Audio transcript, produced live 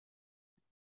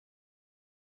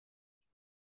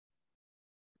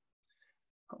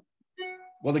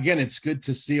Well, again, it's good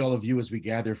to see all of you as we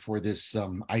gather for this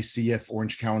ICF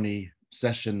Orange County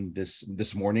session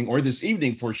this morning or this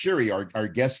evening for Shiri, our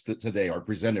guest today, our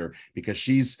presenter, because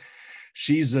she's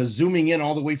zooming in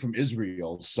all the way from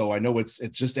Israel. So I know it's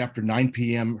just after 9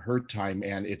 p.m. her time,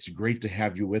 and it's great to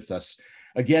have you with us.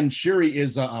 Again, Shiri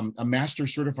is a master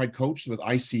certified coach with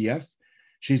ICF.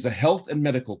 She's a health and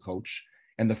medical coach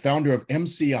and the founder of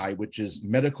MCI, which is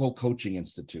Medical Coaching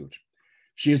Institute.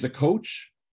 She is a coach,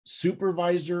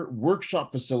 supervisor,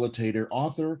 workshop facilitator,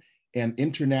 author, and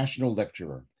international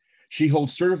lecturer. She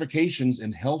holds certifications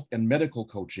in health and medical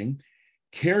coaching,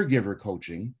 caregiver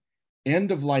coaching,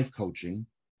 end-of-life coaching,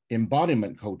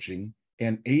 embodiment coaching,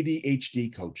 and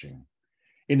ADHD coaching.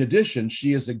 In addition,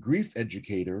 she is a grief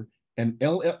educator, an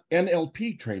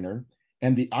NLP trainer,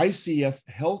 and the ICF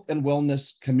Health and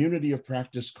Wellness Community of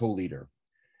Practice co-leader.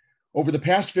 Over the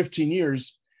past 15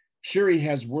 years, Shiri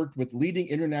has worked with leading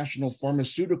international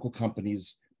pharmaceutical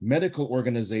companies, medical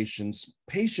organizations,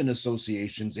 patient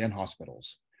associations, and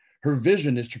hospitals. Her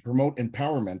vision is to promote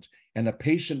empowerment and a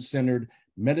patient-centered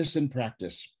medicine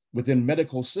practice within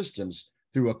medical systems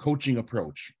through a coaching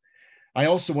approach. I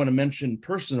also want to mention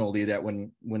personally that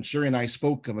when Shiri and I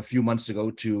spoke a few months ago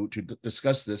to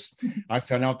discuss this, I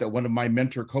found out that one of my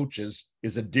mentor coaches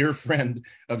is a dear friend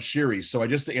of Shiri. So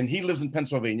and he lives in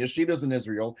Pennsylvania, she lives in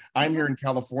Israel, I'm here in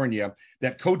California.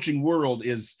 That coaching world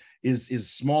is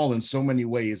small in so many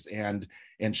ways, and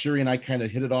Shiri and I kind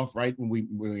of hit it off right when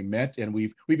we met, and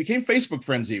we became Facebook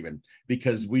friends even,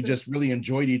 because we just really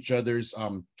enjoyed each other's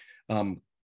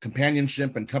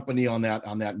companionship and company on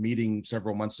that meeting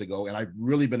several months ago. And I've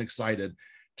really been excited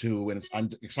I'm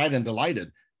excited and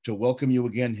delighted to welcome you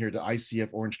again here to ICF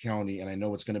Orange County. And I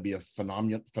know it's going to be a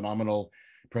phenomenal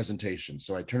presentation.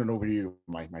 So I turn it over to you,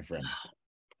 my friend.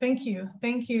 Thank you.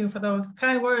 Thank you for those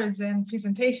kind words and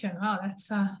presentation. Wow,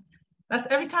 that's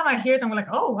every time I hear it, I'm like,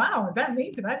 oh, wow, is that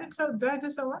me? Did I do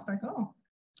so much? Like, oh.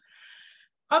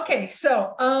 Okay,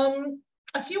 so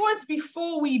a few words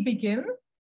before we begin.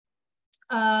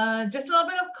 Just a little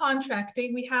bit of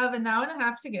contracting. We have an hour and a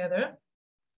half together,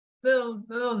 a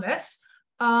little less.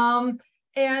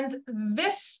 And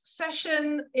this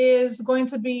session is going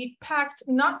to be packed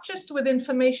not just with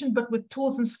information, but with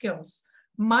tools and skills.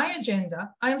 My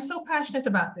agenda, I am so passionate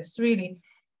about this, really,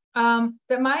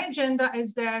 that my agenda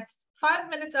is that 5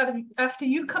 minutes after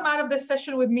you come out of this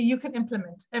session with me, you can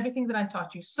implement everything that I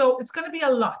taught you. So it's going to be a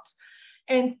lot.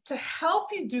 And to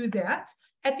help you do that,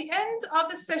 at the end of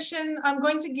the session, I'm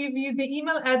going to give you the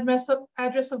email address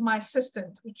of my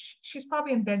assistant, which she's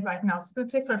probably in bed right now. So it's going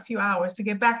to take her a few hours to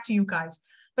get back to you guys.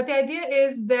 But the idea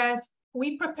is that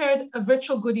we prepared a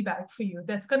virtual goodie bag for you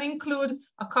that's going to include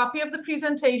a copy of the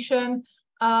presentation,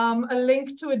 a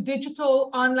link to a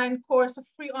digital online course, a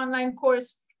free online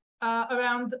course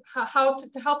around how to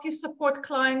help you support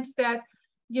clients that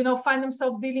find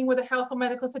themselves dealing with a health or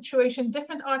medical situation,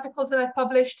 different articles that I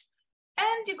published.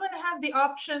 And you're going to have the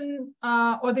option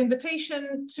or the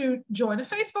invitation to join a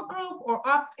Facebook group or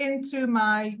opt into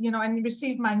my, and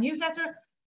receive my newsletter.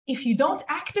 If you don't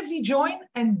actively join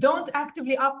and don't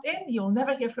actively opt in, you'll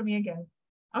never hear from me again.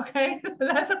 Okay,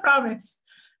 that's a promise.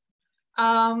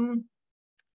 Other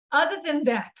than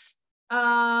that,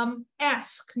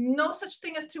 ask. No such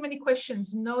thing as too many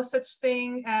questions. No such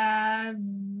thing as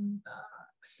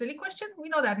silly question. We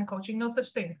know that in coaching, no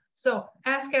such thing. So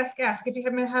ask. If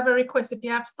you have a request, if you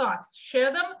have thoughts,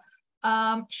 share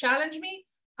them, challenge me.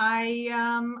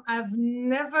 I've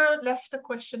never left a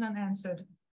question unanswered.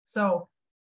 So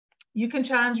you can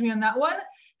challenge me on that one.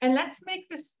 And let's make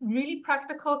this really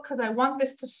practical, because I want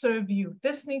this to serve you.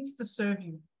 This needs to serve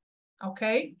you,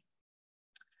 okay?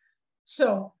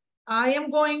 So I am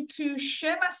going to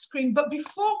share my screen, but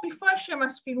before I share my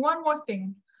screen, one more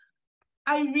thing.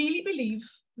 I really believe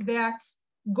that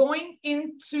going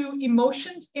into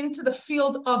emotions, into the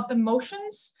field of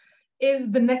emotions,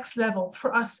 is the next level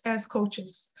for us as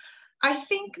coaches. I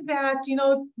think that,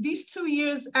 these 2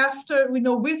 years after,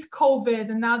 with COVID,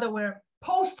 and now that we're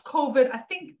post-COVID, I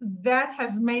think that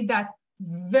has made that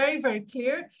very, very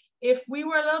clear. If we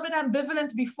were a little bit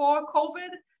ambivalent before COVID,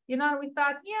 we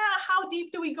thought, yeah, how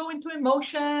deep do we go into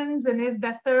emotions? And is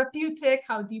that therapeutic?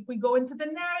 How deep we go into the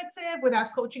narrative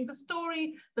without coaching the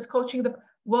story, but coaching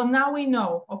well, now we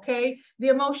know, okay? The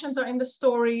emotions are in the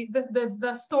story,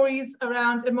 the stories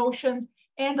around emotions,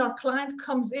 and our client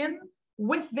comes in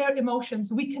with their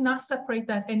emotions. We cannot separate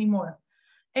that anymore.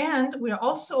 And we are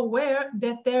also aware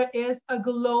that there is a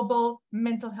global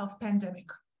mental health pandemic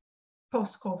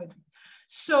post-COVID.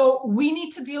 So we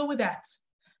need to deal with that.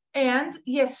 And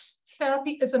yes,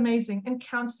 therapy is amazing and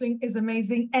counseling is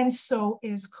amazing, and so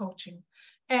is coaching.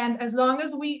 And as long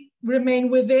as we remain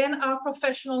within our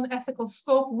professional and ethical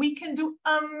scope, we can do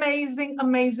amazing,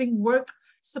 amazing work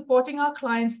supporting our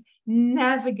clients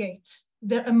navigate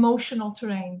their emotional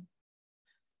terrain,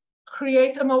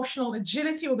 create emotional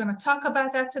agility. We're going to talk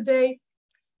about that today,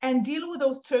 and deal with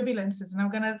those turbulences. And I'm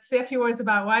going to say a few words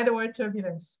about why the word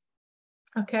turbulence.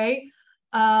 Okay.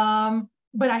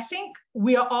 But I think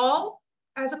we are all,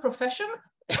 as a profession,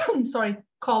 sorry,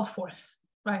 called forth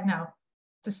right now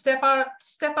to step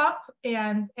up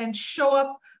and show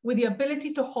up with the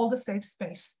ability to hold a safe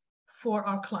space for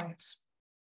our clients.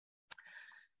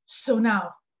 So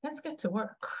now let's get to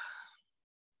work.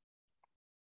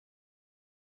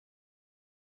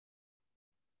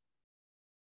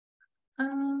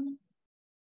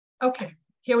 Okay,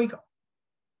 here we go.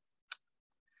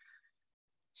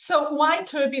 So why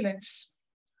turbulence?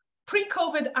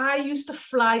 Pre-COVID, I used to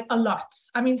fly a lot.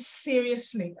 I mean,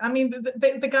 seriously. I mean,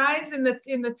 the guys in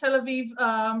the Tel Aviv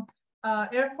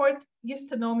airport used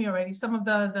to know me already. Some of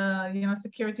the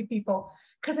security people,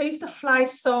 because I used to fly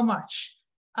so much.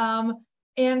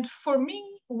 And for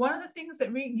me, one of the things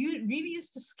that really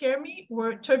used to scare me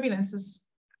were turbulences.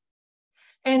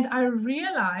 And I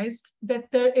realized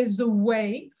that there is a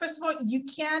way. First of all, you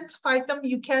can't fight them.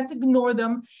 You can't ignore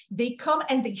them. They come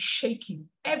and they shake you.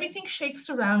 Everything shakes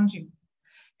around you.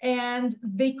 And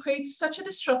they create such a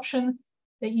disruption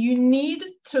that you need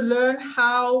to learn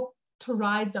how to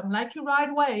ride them. Like you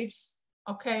ride waves,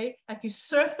 okay? Like you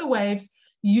surf the waves,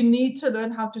 you need to learn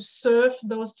how to surf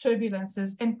those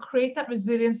turbulences and create that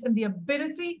resilience and the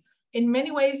ability, in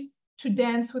many ways, to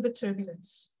dance with the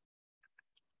turbulence.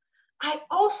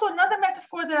 Another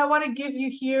metaphor that I want to give you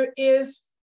here is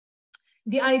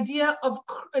the idea of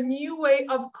a new way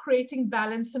of creating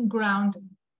balance and grounding.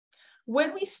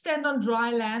 When we stand on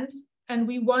dry land and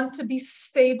we want to be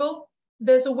stable,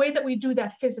 there's a way that we do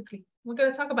that physically. We're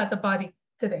going to talk about the body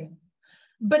today.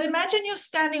 But imagine you're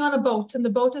standing on a boat and the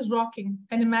boat is rocking,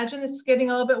 and imagine it's getting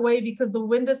a little bit wavy because the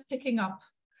wind is picking up.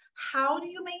 How do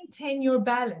you maintain your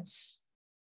balance?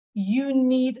 You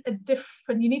need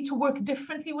to work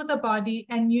differently with the body,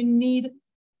 and you need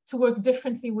to work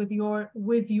differently with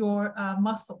your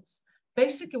muscles.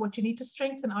 Basically, what you need to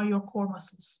strengthen are your core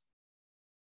muscles.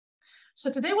 So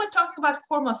today we're talking about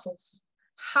core muscles.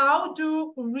 How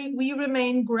do we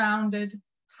remain grounded?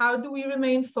 How do we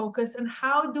remain focused? And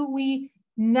how do we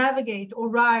navigate or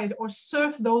ride or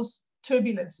surf those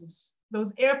turbulences,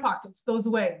 those air pockets, those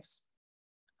waves?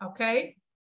 Okay.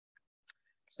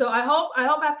 So I hope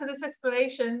after this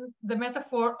explanation, the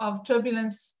metaphor of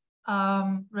turbulence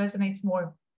resonates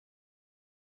more.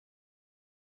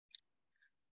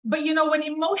 But when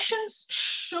emotions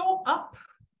show up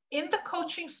in the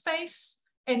coaching space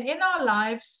and in our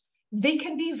lives, they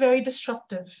can be very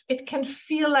disruptive. It can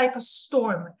feel like a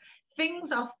storm.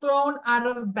 Things are thrown out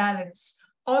of balance.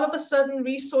 All of a sudden,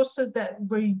 resources that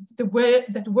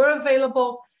were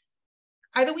available,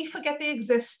 either we forget they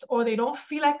exist or they don't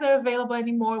feel like they're available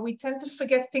anymore. We tend to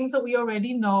forget things that we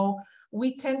already know.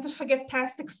 We tend to forget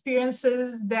past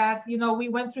experiences that, we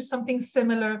went through something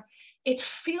similar. It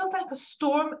feels like a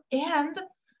storm. And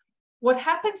what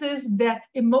happens is that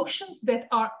emotions that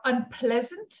are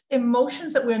unpleasant,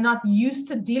 emotions that we're not used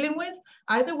to dealing with,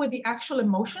 either with the actual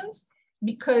emotions,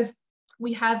 because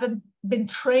we haven't been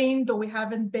trained or we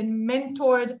haven't been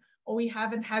mentored or we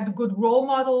haven't had good role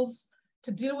models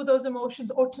to deal with those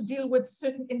emotions or to deal with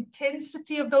certain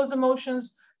intensity of those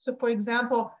emotions. So for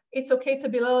example, it's okay to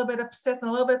be a little bit upset and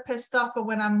a little bit pissed off, but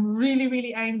when I'm really,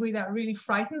 really angry, that really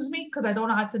frightens me because I don't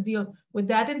know how to deal with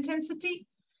that intensity.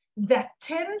 That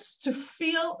tends to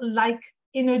feel like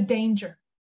inner danger.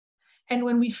 And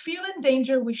when we feel in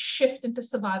danger, we shift into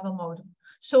survival mode.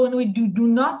 So when we do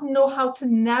not know how to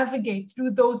navigate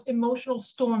through those emotional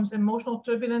storms, emotional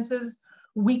turbulences,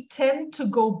 we tend to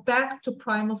go back to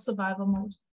primal survival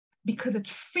mode because it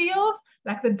feels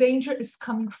like the danger is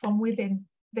coming from within.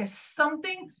 There's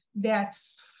something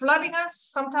that's flooding us.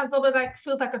 Sometimes it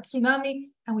feels like a tsunami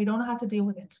and we don't know how to deal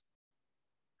with it.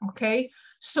 Okay,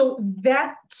 so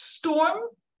that storm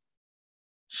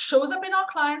shows up in our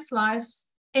clients' lives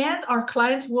and our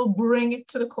clients will bring it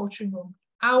to the coaching room.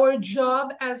 Our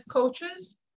job as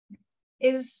coaches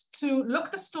is to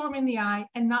look the storm in the eye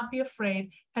and not be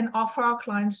afraid and offer our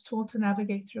clients tools to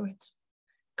navigate through it.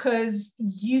 Because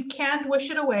you can't wish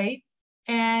it away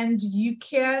and you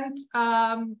can't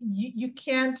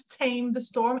tame the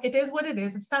storm. It is what it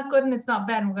is. It's not good and it's not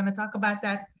bad. And we're going to talk about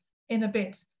that in a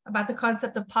bit, about the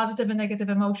concept of positive and negative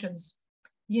emotions.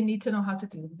 You need to know how to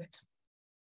deal with it.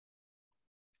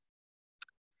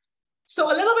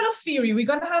 So a little bit of theory. We're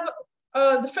going to have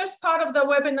The first part of the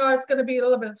webinar is going to be a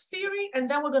little bit of theory, and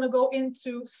then we're going to go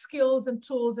into skills and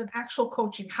tools and actual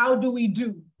coaching. How do we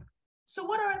do? So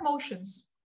what are emotions?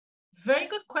 Very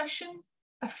good question.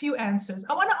 A few answers.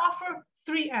 I want to offer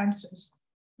 3 answers.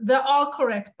 They're all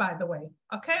correct, by the way.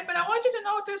 Okay, but I want you to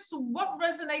notice what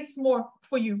resonates more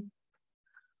for you.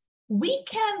 We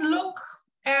can look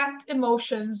at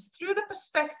emotions through the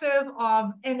perspective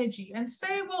of energy and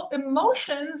say, well,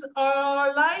 emotions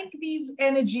are like these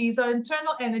energies, our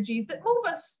internal energies that move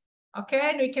us. Okay,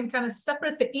 and we can kind of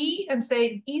separate the E and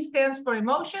say E stands for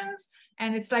emotions,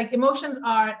 and it's like emotions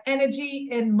are energy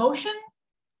in motion.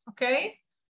 Okay,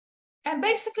 and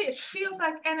basically it feels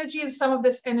like energy, and some of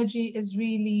this energy is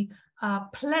really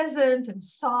pleasant and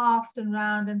soft and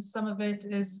round, and some of it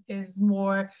is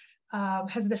more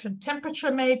has a different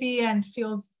temperature maybe and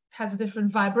has a different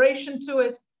vibration to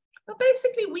it. But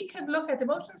basically we can look at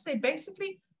emotions and say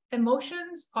basically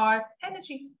emotions are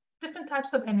energy, different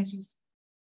types of energies.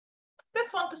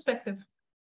 That's one perspective.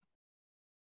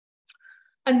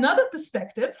 Another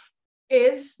perspective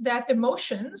is that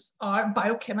emotions are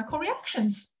biochemical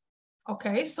reactions.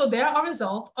 Okay, so they are a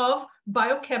result of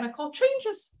biochemical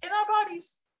changes in our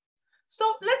bodies.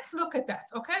 So let's look at that.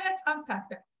 Okay, let's unpack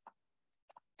that.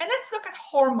 And let's look at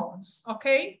hormones,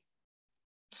 okay?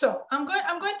 So I'm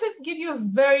going to give you a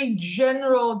very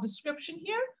general description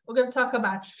here. We're going to talk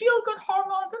about feel-good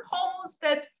hormones and hormones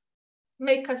that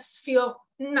make us feel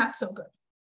not so good.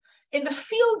 In the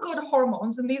feel-good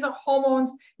hormones, and these are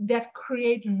hormones that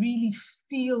create really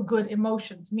feel-good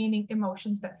emotions, meaning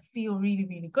emotions that feel really,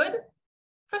 really good.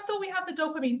 First of all, we have the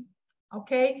dopamine,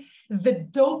 okay? The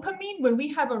dopamine, when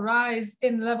we have a rise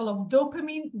in level of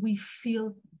dopamine, we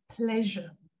feel pleasure.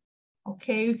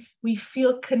 Okay, we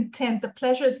feel content. The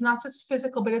pleasure is not just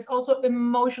physical, but it's also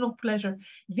emotional pleasure.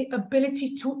 The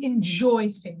ability to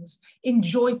enjoy things,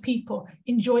 enjoy people,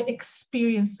 enjoy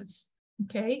experiences.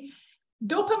 Okay,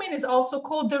 dopamine is also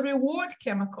called the reward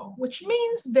chemical, which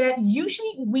means that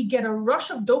usually we get a rush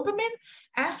of dopamine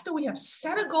after we have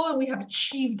set a goal and we have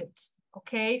achieved it.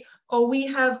 Okay, or we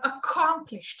have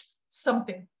accomplished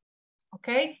something.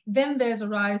 Okay, then there's a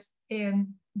rise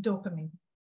in dopamine.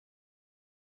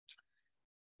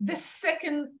 The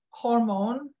second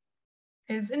hormone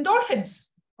is endorphins,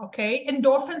 okay?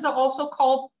 Endorphins are also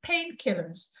called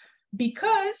painkillers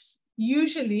because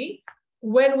usually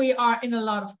when we are in a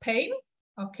lot of pain,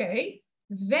 okay,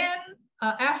 then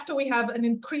after we have an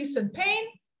increase in pain,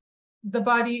 the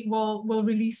body will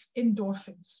release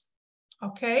endorphins,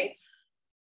 okay?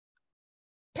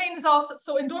 Pain is also,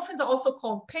 so endorphins are also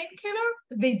called painkiller.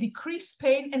 They decrease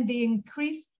pain and they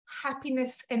increase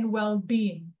happiness and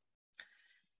well-being.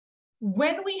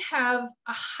 When we have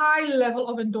a high level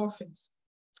of endorphins,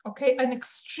 okay, an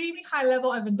extremely high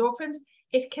level of endorphins,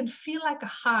 it can feel like a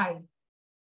high,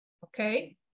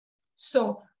 okay?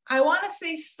 So I want to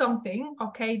say something,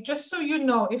 okay, just so you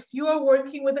know, if you are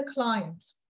working with a client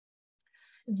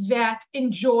that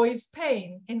enjoys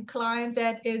pain, a client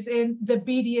that is in the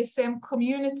BDSM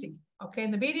community, okay,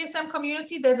 in the BDSM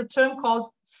community, there's a term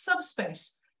called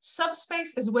subspace.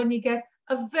 Subspace is when you get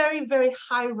a very, very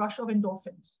high rush of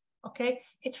endorphins. Okay,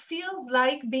 it feels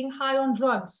like being high on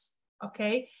drugs.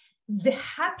 Okay, the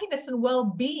happiness and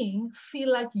well-being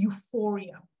feel like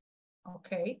euphoria.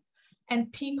 Okay,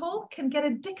 and people can get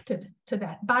addicted to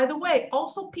that. By the way,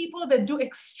 also people that do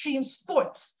extreme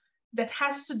sports that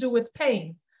has to do with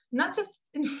pain, not just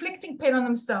inflicting pain on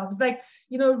themselves, like,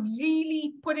 you know,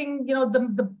 really putting, you know,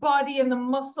 the body and the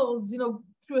muscles, you know,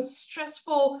 through a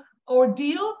stressful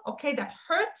ordeal. Okay, that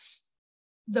hurts.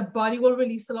 The body will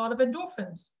release a lot of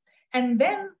endorphins. And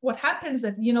then what happens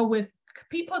that, you know, with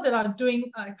people that are doing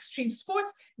extreme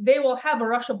sports, they will have a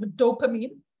rush of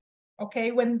dopamine,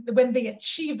 okay, when they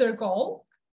achieve their goal,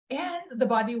 and the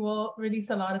body will release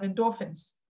a lot of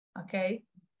endorphins, okay?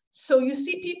 So you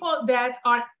see people that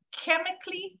are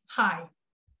chemically high,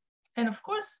 and of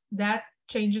course, that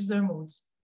changes their moods.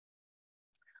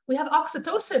 We have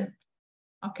oxytocin,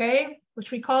 okay,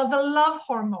 which we call the love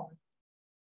hormone.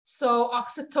 So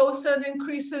oxytocin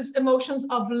increases emotions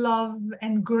of love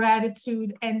and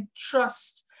gratitude and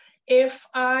trust. If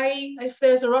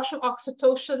there's a rush of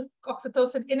oxytocin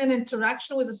in an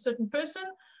interaction with a certain person,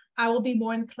 I will be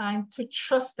more inclined to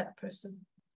trust that person.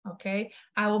 Okay,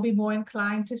 I will be more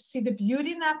inclined to see the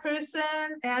beauty in that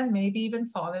person and maybe even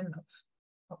fall in love.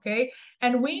 Okay,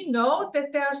 and we know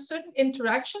that there are certain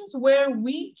interactions where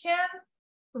we can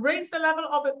raise the level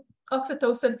of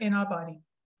oxytocin in our body.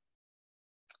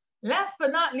 Last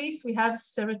but not least, we have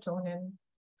serotonin.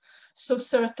 So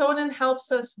serotonin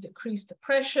helps us decrease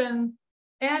depression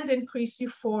and increase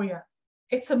euphoria.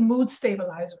 It's a mood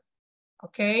stabilizer,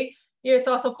 okay? Here it's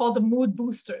also called the mood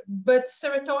booster, but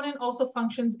serotonin also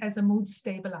functions as a mood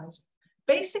stabilizer.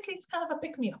 Basically, it's kind of a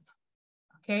pick-me-up,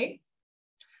 okay?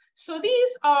 So these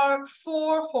are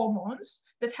 4 hormones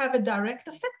that have a direct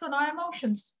effect on our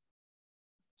emotions.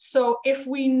 So if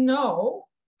we know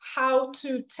how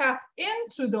to tap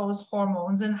into those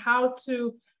hormones and how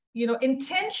to,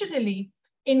 intentionally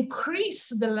increase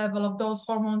the level of those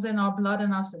hormones in our blood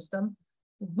and our system,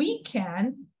 we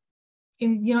can,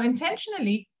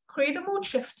 intentionally create a mood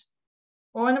shift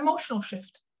or an emotional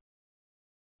shift.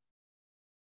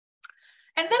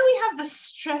 And then we have the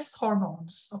stress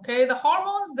hormones, okay? The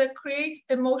hormones that create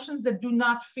emotions that do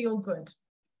not feel good.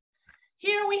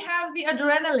 Here we have the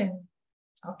adrenaline,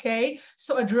 okay?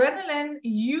 So adrenaline,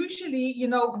 usually,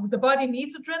 the body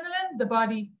needs adrenaline. The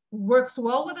body works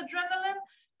well with adrenaline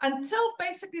until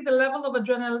basically the levels of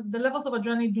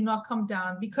adrenaline do not come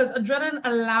down, because adrenaline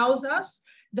allows us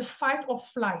the fight or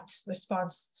flight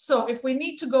response. So if we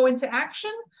need to go into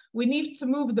action, we need to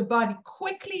move the body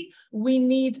quickly. We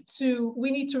need to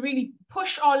really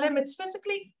push our limits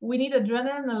physically. We need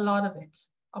adrenaline, a lot of it,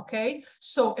 okay?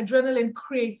 So adrenaline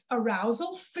creates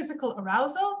arousal, physical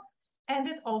arousal, and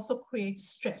it also creates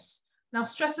stress. Now,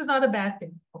 stress is not a bad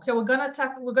thing, okay? We're gonna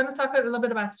talk a little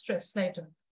bit about stress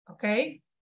later, okay?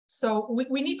 So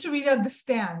we need to really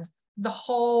understand the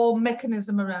whole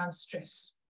mechanism around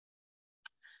stress.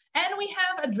 And we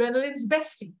have adrenaline's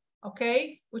bestie,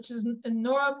 okay, which is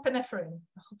norepinephrine.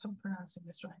 I hope I'm pronouncing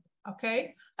this right,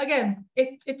 okay? Again,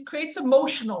 it creates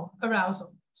emotional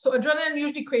arousal. So adrenaline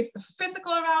usually creates the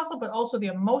physical arousal, but also the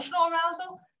emotional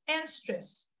arousal and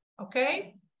stress,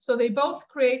 okay? So they both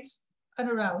create an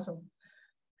arousal.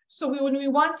 So when we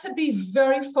want to be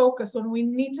very focused, when we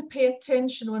need to pay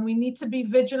attention, when we need to be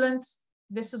vigilant,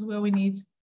 this is where we need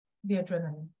the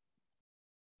adrenaline.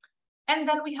 And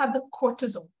then we have the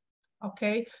cortisol.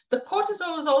 Okay, the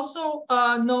cortisol is also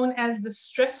known as the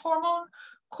stress hormone.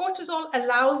 Cortisol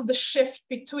allows the shift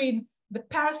between the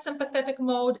parasympathetic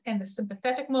mode and the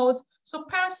sympathetic mode. So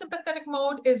parasympathetic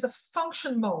mode is a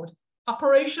function mode,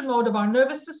 operation mode of our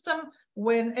nervous system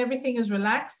when everything is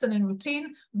relaxed and in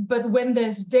routine. But when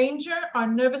there's danger, our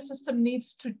nervous system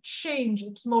needs to change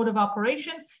its mode of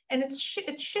operation, and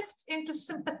it shifts into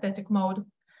sympathetic mode.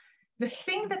 The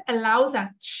thing that allows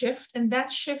that shift, and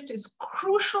that shift is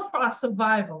crucial for our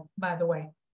survival, by the way,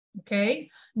 okay?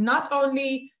 Not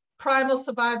only primal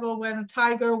survival when a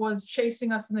tiger was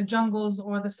chasing us in the jungles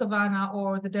or the savannah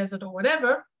or the desert or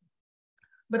whatever,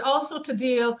 but also to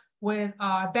deal with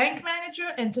our bank manager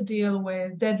and to deal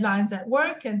with deadlines at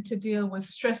work and to deal with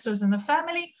stressors in the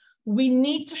family. We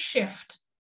need to shift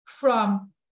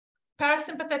from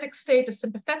parasympathetic state to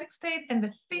sympathetic state, and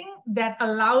the thing that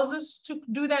allows us to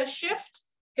do that shift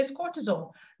is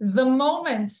cortisol. The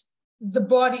moment the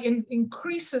body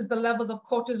increases the levels of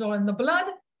cortisol in the blood,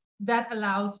 that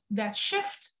allows that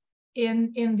shift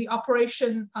in the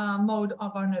operation mode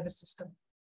of our nervous system,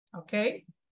 okay?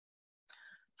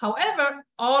 However,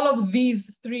 all of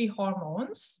these 3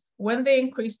 hormones, when they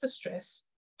increase the stress,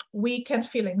 we can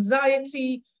feel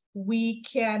anxiety, we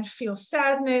can feel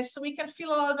sadness, we can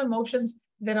feel a lot of emotions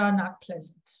that are not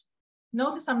pleasant.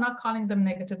 Notice I'm not calling them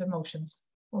negative emotions.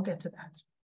 We'll get to that.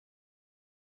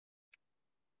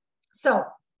 So,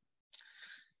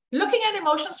 looking at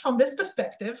emotions from this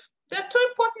perspective, there are 2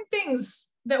 important things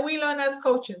that we learn as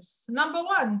coaches. Number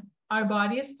 1, our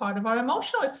body is part of our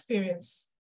emotional experience.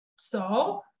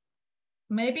 So,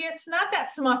 maybe it's not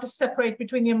that smart to separate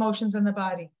between the emotions and the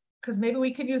body, because maybe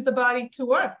we could use the body to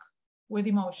work with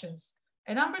emotions.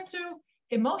 And number 2,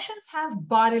 emotions have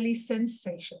bodily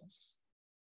sensations.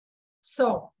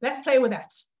 So let's play with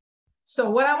that. So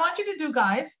what I want you to do,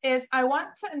 guys, is I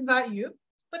want to invite you,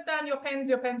 put down your pens,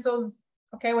 your pencils,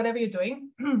 okay, whatever you're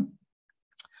doing.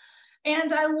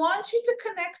 And I want you to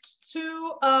connect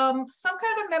to some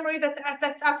kind of memory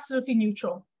that's absolutely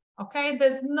neutral, okay?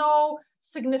 There's no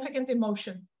significant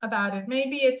emotion about it.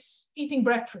 Maybe it's eating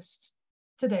breakfast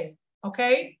today,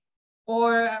 okay?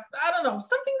 Or I don't know,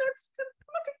 something that's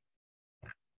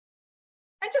okay.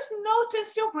 And just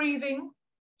notice your breathing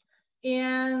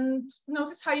and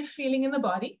notice how you're feeling in the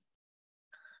body.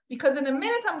 Because in a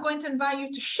minute, I'm going to invite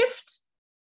you to shift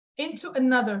into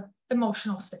another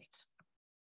emotional state.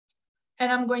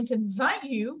 And I'm going to invite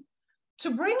you to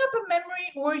bring up a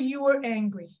memory where you were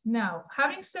angry. Now,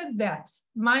 having said that,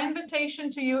 my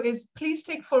invitation to you is please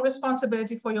take full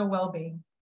responsibility for your well-being,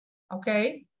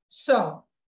 okay? So,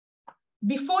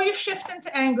 before you shift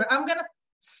into anger, I'm gonna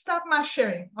stop my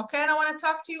sharing, okay? And I wanna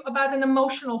talk to you about an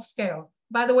emotional scale.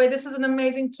 By the way, this is an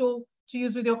amazing tool to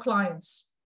use with your clients,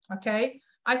 okay?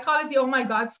 I call it the oh my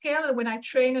God scale, and when I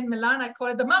train in Milan, I call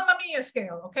it the Mamma Mia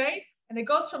scale, okay? And it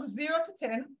goes from 0 to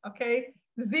 10, okay?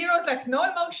 0 is like no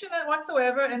emotion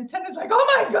whatsoever, and 10 is like, oh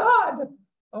my God,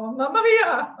 oh Mamma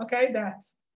Mia, okay, that.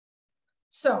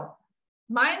 So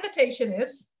my invitation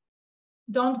is,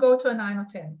 don't go to a 9 or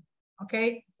 10,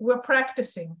 okay? We're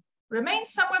practicing. Remain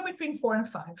somewhere between 4 and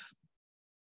 5.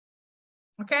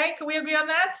 Okay, can we agree on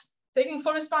that? Taking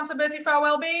full responsibility for our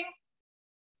well-being?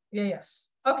 Yeah, yes.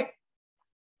 Okay,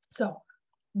 so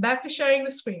back to sharing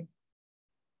the screen.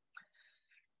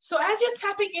 So as you're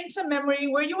tapping into memory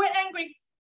where you were angry,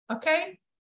 okay?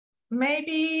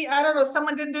 Maybe, I don't know,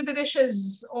 someone didn't do the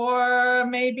dishes, or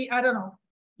maybe, I don't know,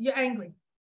 you're angry.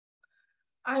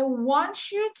 I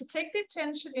want you to take the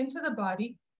attention into the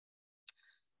body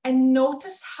and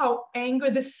notice how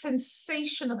anger, the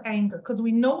sensation of anger, because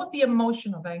we know what the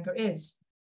emotion of anger is.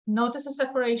 Notice a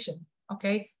separation,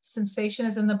 okay? Sensation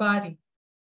is in the body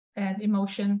and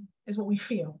emotion is what we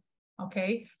feel,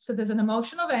 okay? So there's an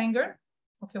emotion of anger,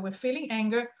 okay? We're feeling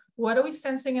anger. What are we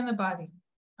sensing in the body,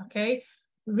 okay?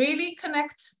 Really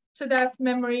connect to that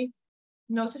memory.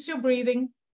 Notice your breathing.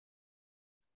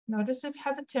 Notice if it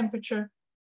has a temperature.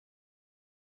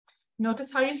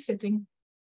 Notice how you're sitting.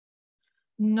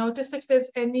 Notice if there's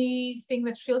anything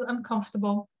that feels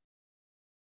uncomfortable.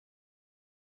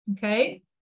 Okay?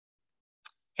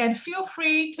 And feel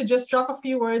free to just drop a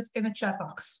few words in the chat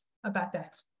box about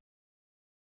that.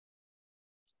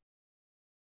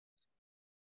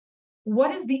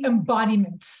 What is the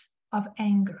embodiment of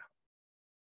anger?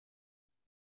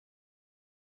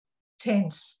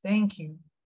 Tense. Thank you.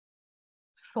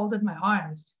 Folded my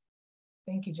arms.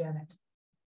 Thank you, Janet.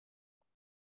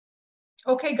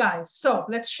 Okay, guys, so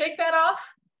let's shake that off.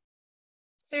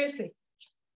 Seriously.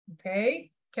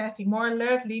 Okay, Kathy, more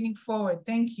alert, leaning forward.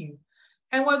 Thank you.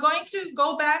 And we're going to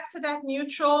go back to that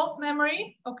neutral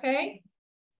memory, okay?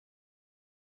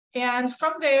 And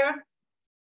from there,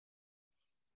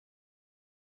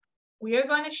 we are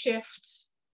going to shift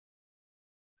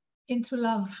into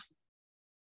love.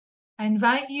 I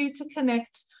invite you to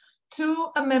connect to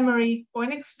a memory or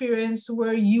an experience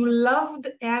where you loved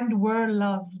and were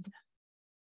loved.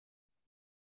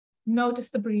 Notice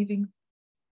the breathing.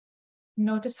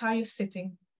 Notice how you're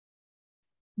sitting.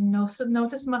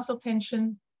 Notice muscle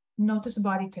tension. Notice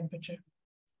body temperature.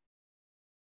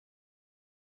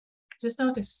 Just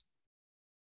notice.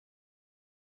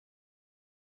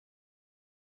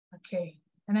 Okay,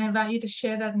 and I invite you to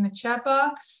share that in the chat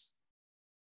box.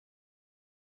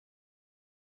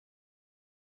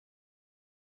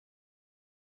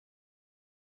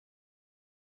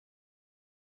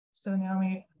 So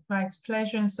Naomi writes,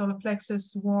 pleasure in solar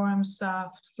plexus, warm,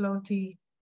 soft, floaty,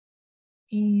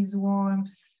 ease,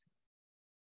 warmth.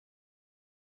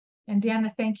 And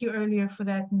Diana, thank you earlier for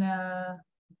that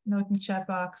note in the chat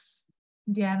box.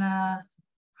 Diana,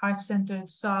 heart-centered,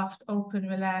 soft, open,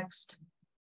 relaxed.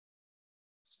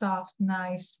 Soft,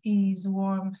 nice, ease,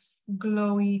 warmth,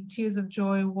 glowy, tears of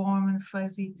joy, warm and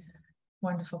fuzzy.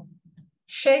 Wonderful.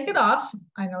 Shake it off.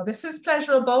 I know this is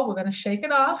pleasurable. We're going to shake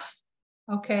it off.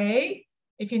 Okay.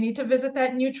 If you need to visit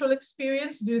that neutral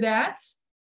experience, do that.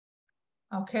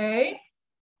 Okay.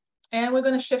 And we're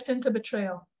going to shift into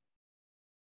betrayal.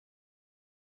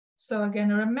 So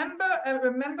again,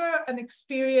 remember an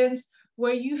experience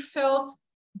where you felt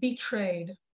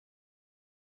betrayed.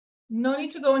 No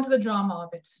need to go into the drama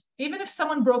of it. Even if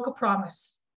someone broke a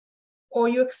promise or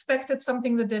you expected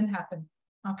something that didn't happen,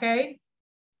 okay?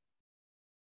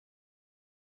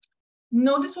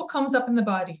 Notice what comes up in the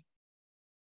body.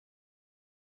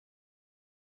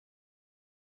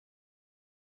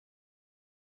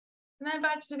 And I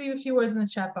invite you to leave a few words in the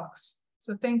chat box.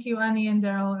 So thank you, Annie and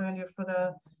Daryl, earlier for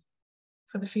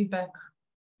the feedback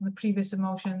on the previous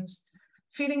emotions.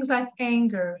 Feelings like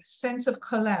anger, sense of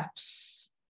collapse.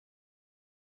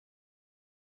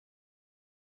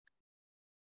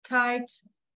 Tight,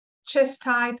 chest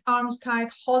tight, arms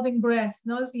tight, holding breath.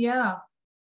 Notice, yeah.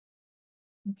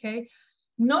 Okay.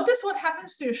 Notice what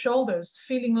happens to your shoulders,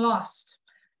 feeling lost.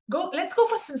 Let's go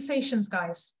for sensations,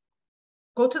 guys.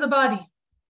 Go to the body.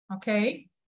 Okay.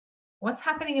 What's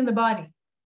happening in the body?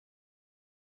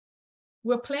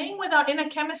 We're playing with our inner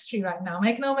chemistry right now.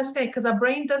 Make no mistake, because our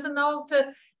brain doesn't know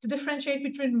to differentiate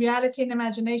between reality and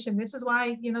imagination. This is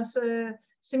why, you know,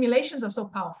 simulations are so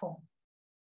powerful.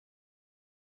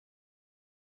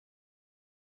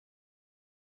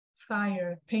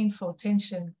 Fire, painful,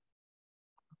 tension.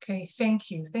 Okay, thank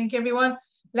you. Thank you, everyone.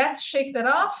 Let's shake that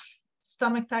off.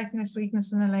 Stomach tightness,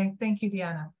 weakness in the leg. Thank you,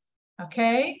 Diana.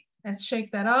 Okay, let's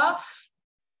shake that off.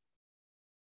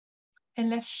 And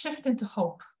let's shift into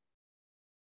hope.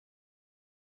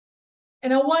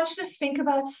 And I want you to think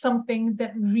about something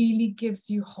that really gives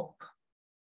you hope.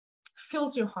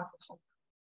 fills your heart with hope.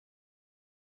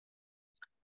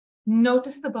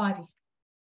 Notice the body.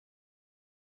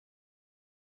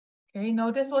 Okay,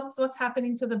 notice what's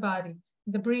happening to the body.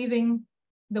 The breathing,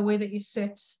 the way that you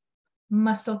sit,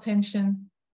 muscle tension,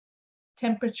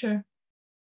 temperature.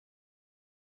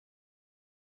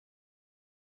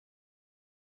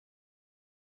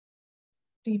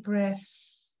 Deep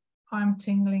breaths, arm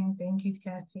tingling. Thank you,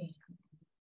 Kathy.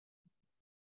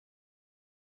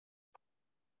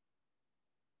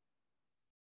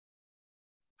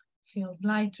 Feels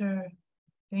lighter.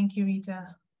 Thank you,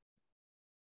 Rita.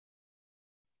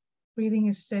 Breathing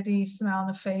is steady, smile on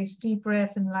the face, deep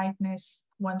breath and lightness.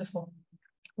 Wonderful,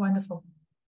 wonderful.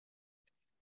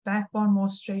 Backbone more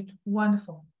straight,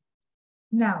 wonderful.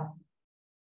 Now,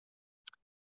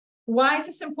 why is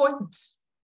this important?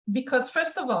 Because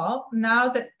first of all, now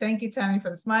that, thank you, Tammy, for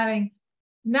the smiling.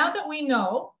 Now that we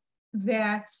know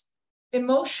that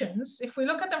emotions, if we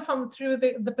look at them through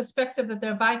the perspective that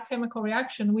they're biochemical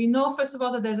reaction, we know, first of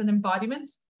all, that there's an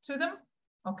embodiment to them,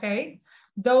 okay?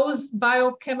 Those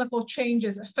biochemical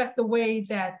changes affect the way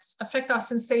that affect our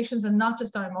sensations and not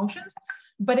just our emotions,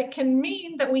 but it can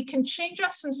mean that we can change our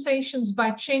sensations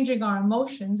by changing our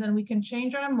emotions, and we can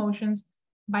change our emotions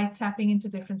by tapping into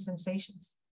different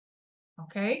sensations,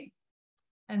 okay?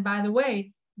 And by the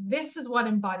way, this is what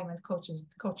embodiment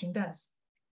coaching does.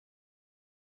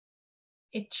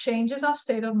 It changes our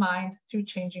state of mind through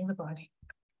changing the body.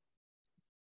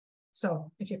 So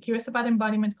if you're curious about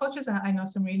embodiment coaches, I know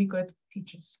some really good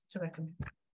teachers to recommend.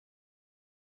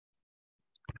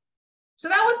 So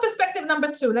that was perspective number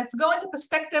 2. Let's go into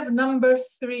perspective number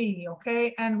 3,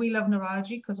 okay? And we love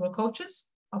neurology because we're coaches,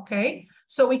 okay?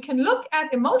 So we can look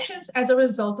at emotions as a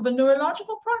result of a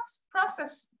neurological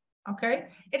process, okay?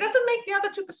 It doesn't make the other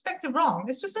 2 perspectives wrong.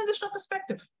 It's just an additional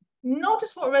perspective.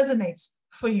 Notice what resonates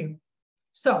for you.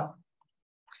 So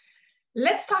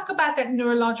let's talk about that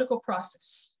neurological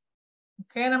process.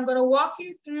 Okay, and I'm going to walk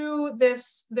you through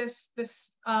this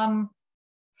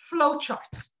flow chart.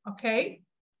 Okay,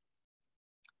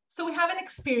 so we have an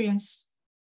experience.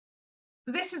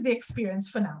 This is the experience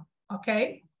for now.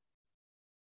 Okay,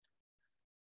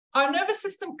 our nervous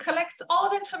system collects all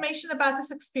the information about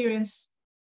this experience,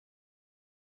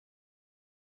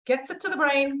 gets it to the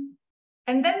brain,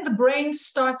 and then the brain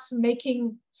starts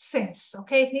making sense.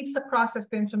 Okay, it needs to process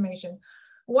the information.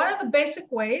 One of the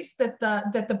basic ways that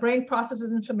the brain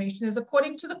processes information is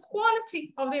according to the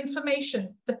quality of the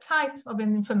information, the type of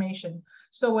information.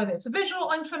 So whether it's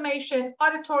visual information,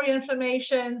 auditory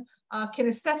information,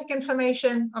 kinesthetic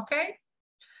information, okay?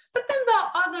 But then there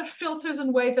are other filters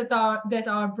and ways that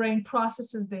our brain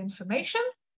processes the information,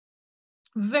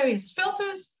 various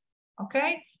filters,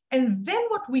 okay? And then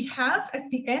what we have at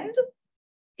the end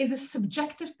is a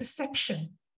subjective perception.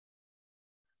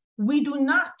 We do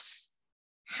not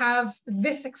have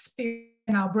this experience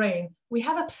in our brain. We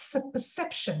have a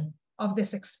perception of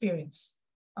this experience,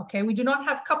 okay? We do not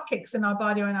have cupcakes in our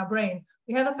body or in our brain.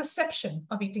 We have a perception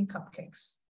of eating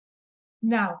cupcakes.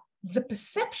 Now, the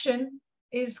perception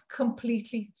is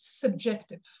completely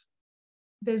subjective.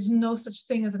 There's no such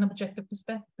thing as an objective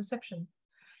perception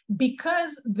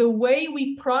because the way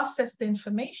we process the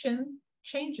information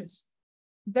changes.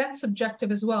 That's subjective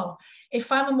as well.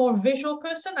 If I'm a more visual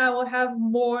person, I will have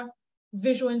more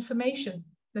visual information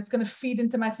that's going to feed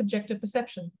into my subjective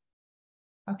perception.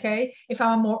 Okay, if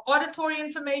I'm a more auditory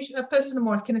information, a person, a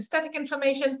more kinesthetic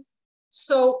information.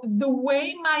 So the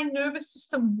way my nervous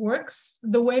system works,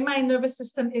 the way my nervous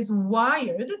system is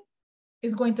wired,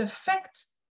 is going to affect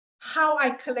how I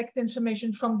collect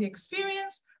information from the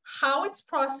experience, how it's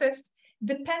processed,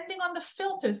 depending on the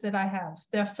filters that I have.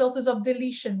 There are filters of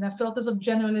deletion, there are filters of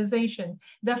generalization,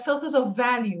 there are filters of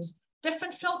values.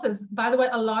 Different filters. By the way,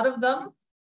 a lot of them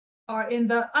are in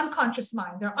the unconscious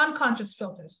mind. They're unconscious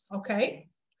filters, okay?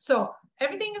 So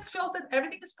everything is filtered,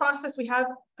 everything is processed. We have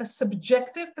a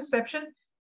subjective perception,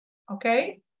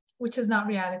 okay, which is not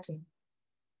reality.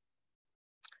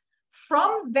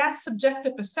 From that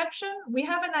subjective perception, we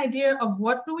have an idea of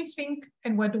what do we think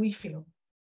and what do we feel.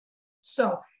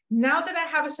 So now that I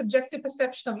have a subjective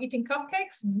perception of eating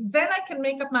cupcakes, then I can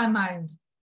make up my mind.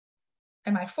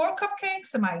 Am I for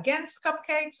cupcakes? Am I against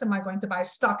cupcakes? Am I going to buy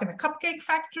stock in a cupcake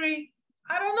factory?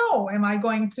 I don't know. Am I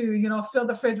going to, fill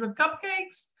the fridge with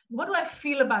cupcakes? What do I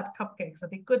feel about cupcakes? Are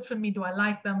they good for me? Do I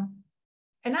like them?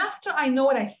 And after I know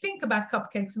what I think about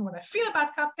cupcakes and what I feel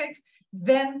about cupcakes,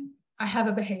 then I have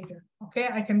a behavior, okay?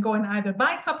 I can go and either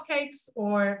buy cupcakes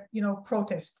or,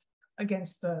 protest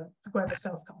against whoever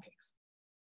sells cupcakes.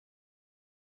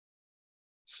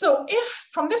 So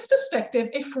from this perspective,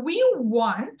 if we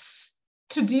want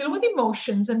to deal with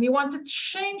emotions and we want to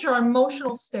change our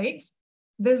emotional state,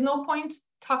 There's no point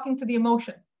talking to the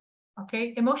emotion.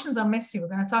 Okay, emotions are messy. We're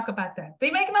going to talk about that.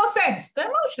 They make no sense. They're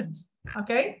emotions.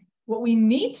 Okay, what we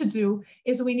need to do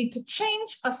is we need to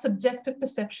change our subjective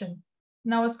perception.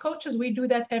 Now, as coaches, we do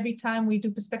that every time we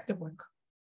do perspective work.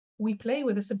 We play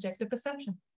with a subjective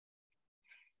perception.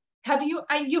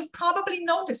 You've probably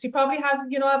noticed, you probably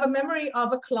have a memory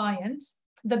of a client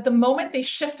that the moment they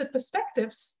shifted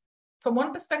perspectives from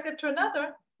one perspective to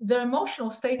another, their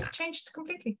emotional state changed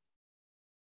completely.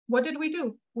 What did we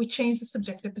do? We changed the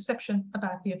subjective perception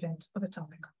about the event or the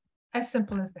topic. As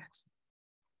simple as that.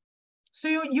 So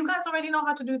you guys already know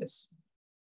how to do this.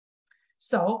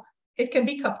 So it can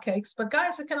be cupcakes, but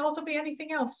guys, it can also be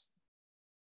anything else.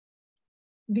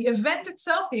 The event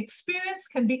itself, the experience,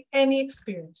 can be any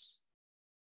experience.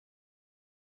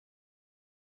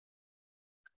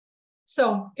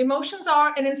 So emotions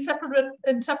are an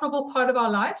inseparable part of our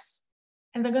lives,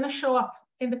 and they're going to show up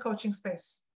in the coaching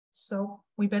space. So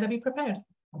we better be prepared.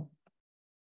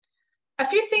 A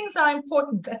few things are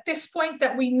important at this point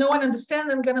that we know and understand.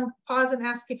 I'm going to pause and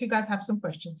ask if you guys have some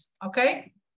questions,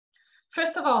 okay?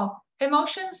 First of all,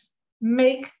 emotions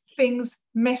make things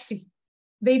messy.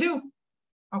 They do,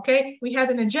 okay? We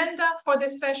had an agenda for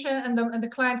this session, and the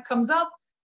client comes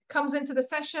into the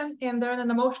session, and they're in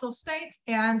an emotional state,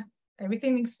 and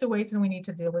everything needs to wait, and we need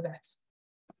to deal with that.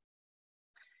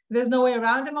 There's no way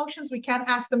around emotions. We can't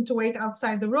ask them to wait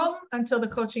outside the room until the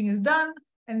coaching is done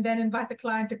and then invite the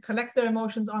client to collect their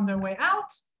emotions on their way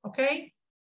out, okay?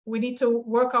 We need to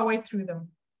work our way through them.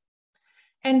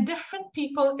 And different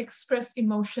people express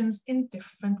emotions in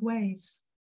different ways.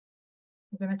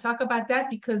 We're going to talk about that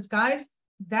because, guys,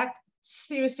 that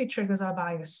seriously triggers our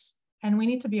bias. And we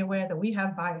need to be aware that we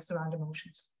have bias around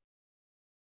emotions.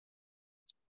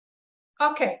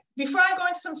 Okay, before I go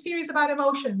into some theories about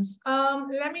emotions,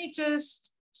 let me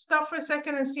just stop for a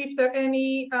second and see if there are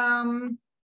any.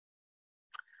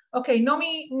 Okay,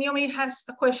 Naomi has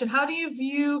a question. How do you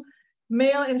view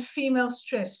male and female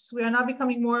stress? We are now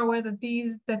becoming more aware that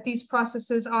these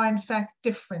processes are in fact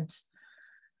different.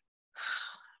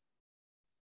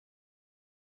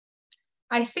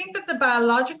 I think that the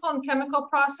biological and chemical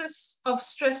process of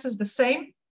stress is the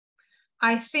same.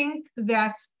 I think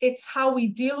that it's how we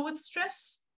deal with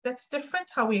stress that's different,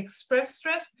 how we express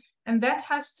stress, and that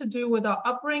has to do with our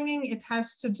upbringing. It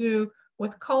has to do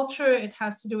with culture. It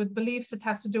has to do with beliefs. It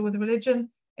has to do with religion.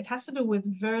 It has to do with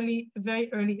very,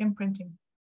 very early imprinting.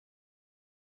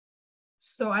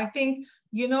 So I think,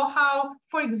 you know how,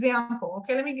 for example,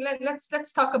 okay,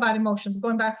 let's talk about emotions,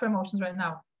 going back for emotions right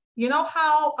now. You know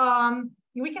how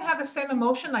we can have the same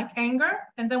emotion like anger,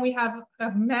 and then we have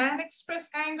a man express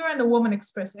anger and a woman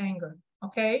express anger,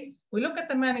 okay? We look at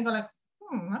the man and go like,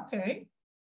 okay,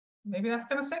 maybe that's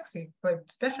kind of sexy, but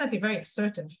it's definitely very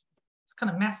assertive. It's kind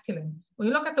of masculine. We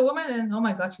look at the woman and, oh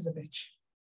my God, she's a bitch,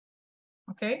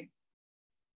 okay?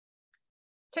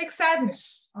 Take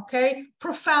sadness, okay?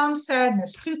 Profound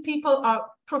sadness. Two people are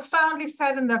profoundly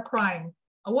sad and they're crying.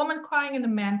 A woman crying and a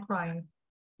man crying.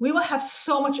 We will have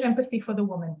so much empathy for the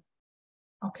woman.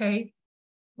 Okay,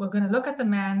 we're going to look at the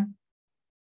man. I'm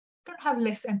going to have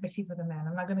less empathy for the man.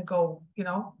 I'm not going to go,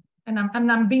 and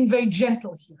I'm being very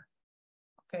gentle here.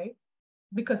 Okay,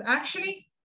 because actually,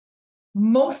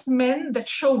 most men that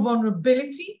show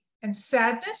vulnerability and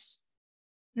sadness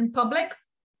in public,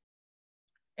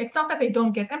 it's not that they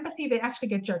don't get empathy, they actually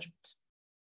get judgment.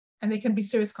 And they can be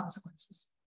serious consequences.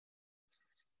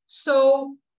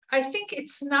 So I think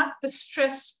it's not the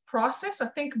stress process. I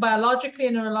think biologically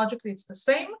and neurologically it's the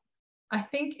same. I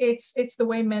think it's the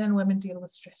way men and women deal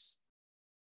with stress.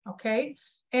 Okay,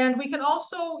 and we can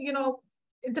also,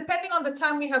 depending on the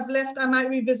time we have left, I might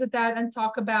revisit that and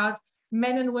talk about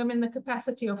men and women, the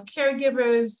capacity of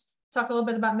caregivers, talk a little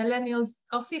bit about millennials.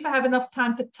 I'll see if I have enough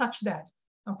time to touch that.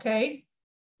 Okay,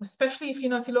 especially if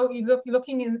you're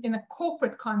looking in a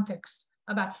corporate context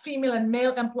about female and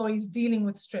male employees dealing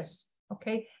with stress.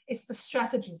 Okay, it's the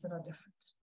strategies that are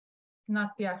different, not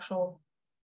the actual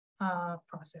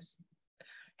process.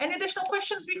 Any additional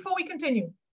questions before we continue?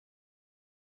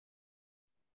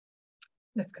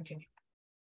 Let's continue.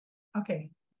 Okay.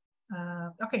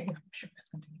 Okay, yeah, sure, let's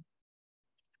continue.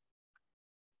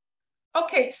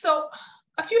 Okay, so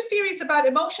a few theories about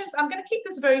emotions. I'm going to keep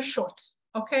this very short,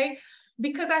 okay?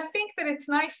 Because I think that it's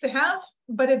nice to have,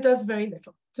 but it does very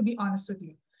little, to be honest with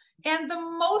you. And the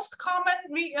most common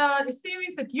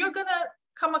theories that you're going to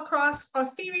come across are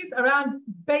theories around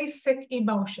basic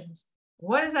emotions.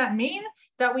 What does that mean?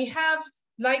 That we have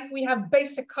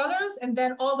basic colors, and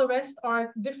then all the rest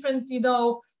are different,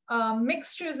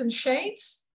 mixtures and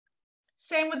shades.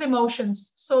 Same with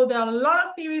emotions. So there are a lot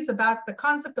of theories about the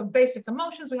concept of basic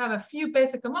emotions. We have a few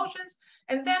basic emotions,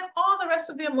 and then all the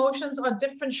rest of the emotions are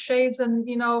different shades and,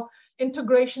 you know,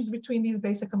 integrations between these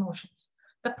basic emotions.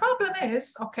 The problem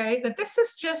is, okay, that this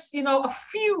is just, you know, a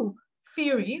few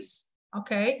theories,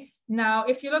 okay? Now,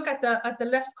 if you look at the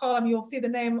left column, you'll see the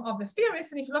name of the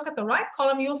theorist, and if you look at the right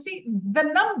column, you'll see the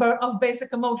number of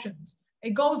basic emotions.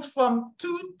 It goes from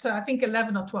 2 to, I think,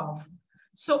 11 or 12.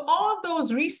 So all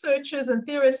those researchers and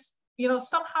theorists, you know,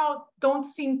 somehow don't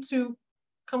seem to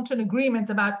come to an agreement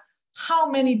about how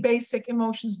many basic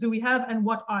emotions do we have and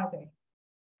what are they,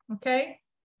 okay?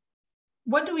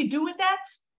 What do we do with that?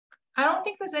 I don't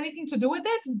think there's anything to do with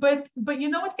it, but you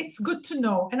know what? It's good to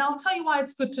know. And I'll tell you why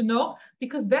it's good to know,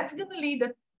 because that's going to lead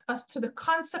us to the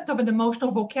concept of an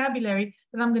emotional vocabulary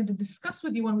that I'm going to discuss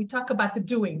with you when we talk about the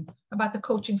doing, about the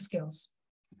coaching skills.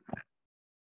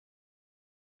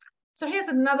 So here's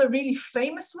another really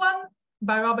famous one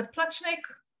by Robert Plutchik.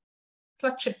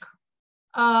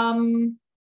 And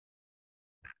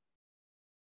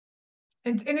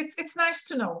it's nice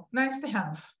to know, nice to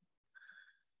have.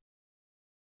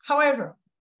 However,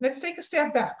 let's take a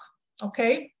step back,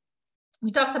 okay? We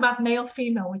talked about male,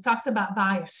 female. We talked about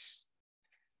bias.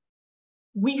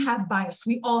 We have bias.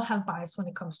 We all have bias when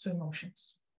it comes to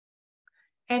emotions.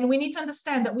 And we need to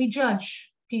understand that we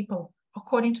judge people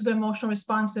according to their emotional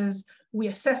responses. We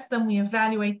assess them, we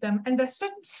evaluate them, and there's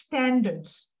certain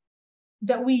standards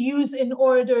that we use in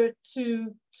order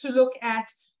to look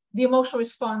at the emotional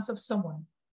response of someone.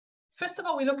 First of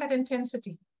all, we look at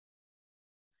intensity.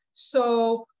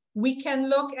 So we can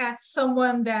look at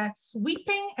someone that's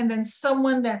weeping and then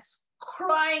someone that's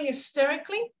crying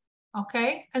hysterically,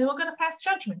 okay? And we're going to pass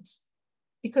judgment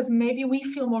because maybe we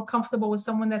feel more comfortable with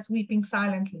someone that's weeping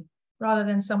silently rather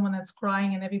than someone that's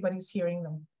crying and everybody's hearing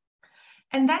them.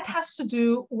 And that has to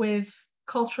do with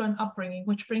culture and upbringing,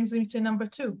 which brings me to number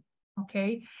 2,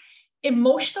 okay?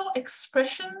 Emotional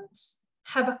expressions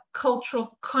have a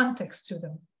cultural context to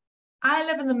them. I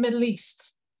live in the Middle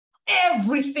East.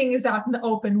 Everything is out in the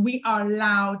open. We are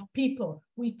loud people.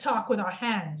 We talk with our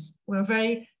hands. We're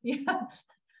very, yeah.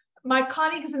 My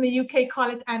colleagues in the UK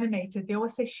call it animated. They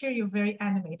always say, Shiri, you're very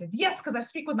animated. Yes, because I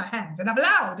speak with my hands and I'm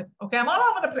loud. Okay, I'm all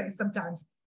over the place sometimes.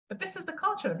 But this is the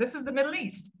culture. This is the Middle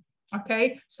East.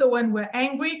 Okay, so when we're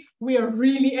angry, we are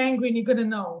really angry and you're going to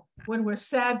know. When we're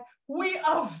sad, we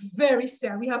are very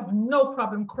sad. We have no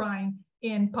problem crying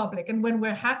in public. And when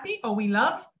we're happy or we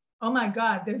love, oh my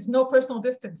God, there's no personal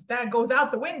distance. That goes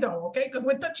out the window, okay? Because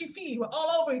we're touchy-feely, we're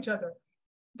all over each other.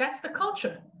 That's the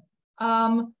culture.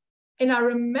 And I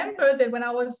remember that when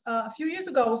I was, a few years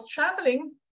ago, I was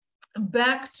traveling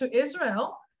back to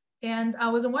Israel, and I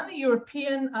was in one of the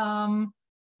European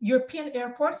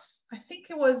airports. I think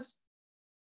it was,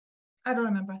 I don't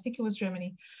remember, I think it was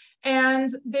Germany. And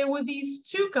there were these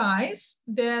 2 guys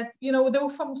that, you know, they were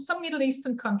from some Middle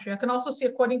Eastern country. I can also see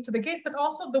according to the gate, but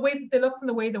also the way that they looked and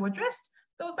the way they were dressed.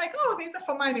 They was like, oh, these are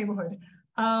from my neighborhood.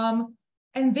 And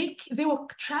they were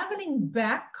traveling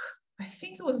back, I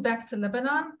think it was back to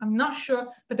Lebanon. I'm not sure,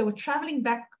 but they were traveling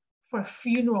back for a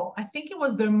funeral. I think it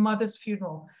was their mother's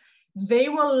funeral. They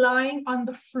were lying on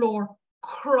the floor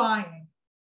crying.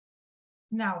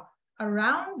 Now,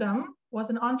 around them was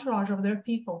an entourage of their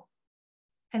people.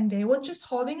 And they were just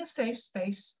holding a safe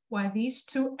space while these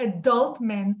 2 adult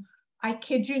men, I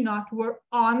kid you not, were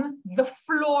on the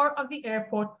floor of the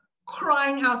airport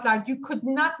crying out loud. You could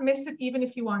not miss it even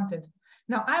if you wanted.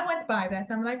 Now, I went by that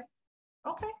and I'm like,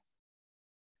 okay.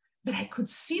 But I could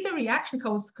see the reaction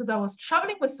because I was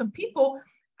traveling with some people.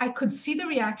 I could see the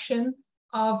reaction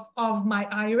of my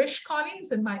Irish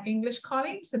colleagues and my English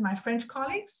colleagues and my French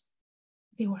colleagues.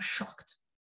 They were shocked,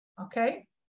 okay?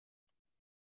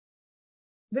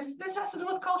 This has to do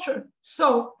with culture.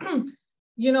 So,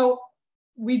 you know,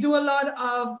 we do a lot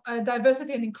of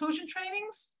diversity and inclusion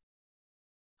trainings.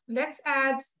 Let's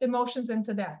add emotions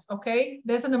into that, okay?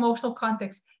 There's an emotional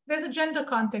context. There's a gender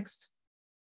context.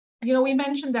 You know, we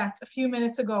mentioned that a few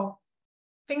minutes ago.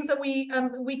 Things that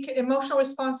emotional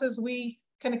responses we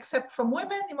can accept from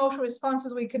women, emotional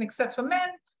responses we can accept from men,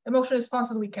 emotional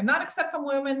responses we cannot accept from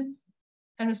women,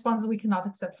 and responses we cannot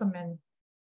accept from men.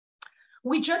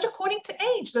 We judge according to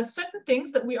age. There's certain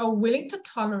things that we are willing to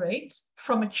tolerate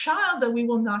from a child that we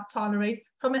will not tolerate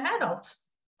from an adult,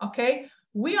 okay?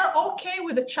 We are okay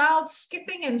with a child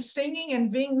skipping and singing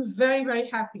and being very, very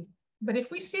happy. But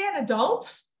if we see an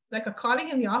adult, like a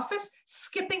colleague in the office,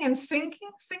 skipping and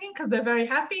singing because they're very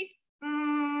happy,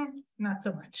 not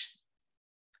so much,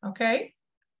 okay?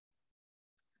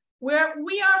 Where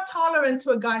we are tolerant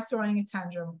to a guy throwing a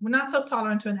tantrum. We're not so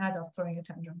tolerant to an adult throwing a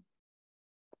tantrum.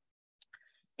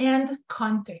 And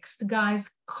context, guys,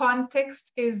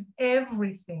 context is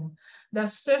everything. There are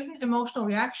certain emotional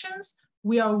reactions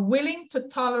we are willing to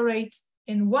tolerate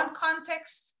in one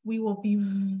context. We will be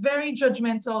very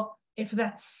judgmental if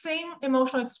that same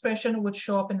emotional expression would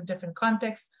show up in a different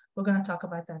context. We're going to talk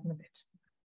about that in a bit.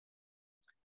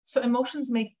 So emotions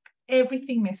make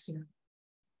everything messier.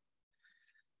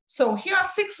 So here are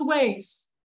 6 ways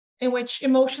in which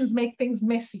emotions make things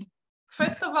messy.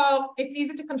 First of all, it's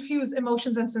easy to confuse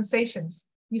emotions and sensations.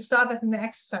 You saw that in the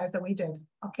exercise that we did,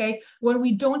 okay? When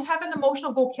we don't have an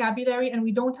emotional vocabulary and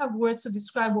we don't have words to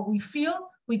describe what we feel,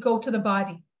 we go to the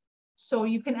body. So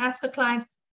you can ask a client,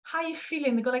 how are you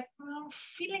feeling? They go like, I'm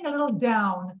feeling a little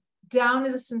down. Down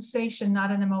is a sensation,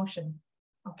 not an emotion,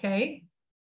 okay?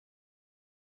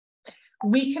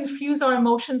 We confuse our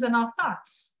emotions and our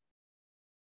thoughts.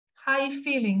 How are you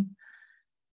feeling?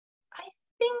 I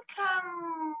think I'm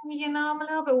a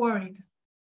little bit worried.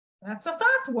 That's a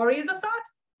thought. Worry is a thought,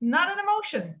 not an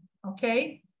emotion,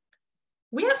 okay?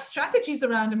 We have strategies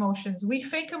around emotions. We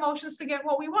fake emotions to get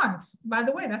what we want. By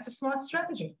the way, that's a smart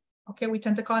strategy, okay? We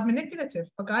tend to call it manipulative,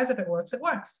 but guys, if it works, it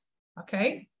works,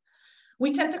 okay?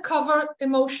 We tend to cover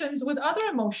emotions with other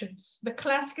emotions. The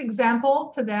classic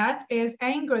example to that is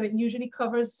anger that usually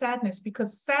covers sadness,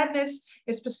 because sadness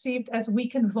is perceived as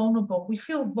weak and vulnerable. We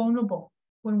feel vulnerable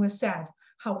when we're sad.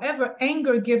 However,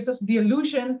 anger gives us the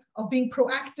illusion of being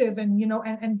proactive and,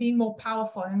 and being more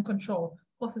powerful and in control.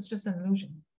 Of course, it's just an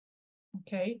illusion,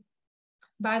 okay?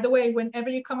 By the way, whenever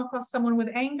you come across someone with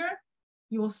anger,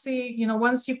 you will see,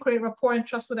 once you create rapport and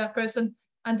trust with that person,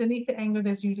 underneath the anger,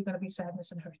 there's usually going to be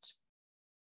sadness and hurt.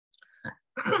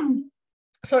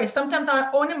 Sorry, sometimes our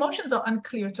own emotions are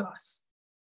unclear to us.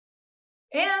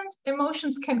 And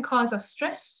emotions can cause us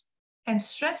stress, and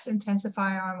stress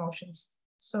intensify our emotions.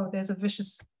 So there's a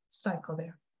vicious cycle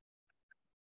there.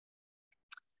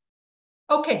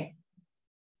 Okay.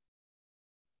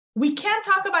 We can't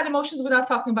talk about emotions without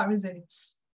talking about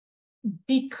resilience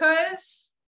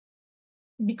because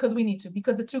we need to,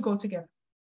 because the two go together.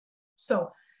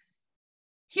 So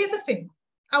here's the thing.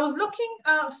 I was looking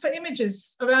for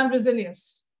images around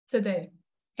resilience today,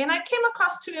 and I came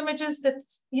across 2 images that,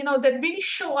 that really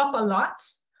show up a lot.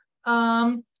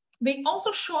 They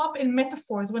also show up in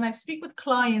metaphors when I speak with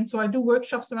clients or I do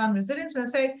workshops around resilience, and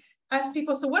I ask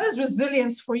people, so what is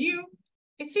resilience for you?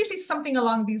 It's usually something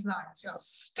along these lines,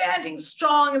 standing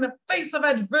strong in the face of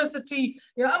adversity.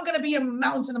 I'm going to be a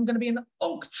mountain. I'm going to be an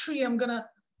oak tree.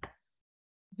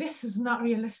 This is not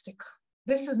realistic.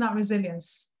 This is not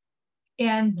resilience.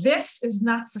 And this is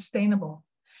not sustainable.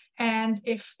 And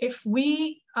if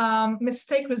we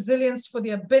mistake resilience for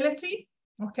the ability,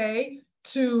 okay,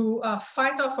 to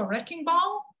fight off a wrecking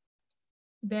ball,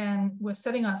 then we're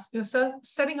setting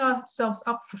ourselves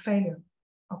up for failure,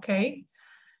 okay?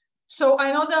 So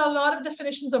I know there are a lot of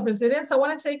definitions of resilience. I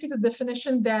want to take you to the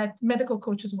definition that medical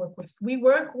coaches work with. We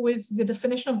work with the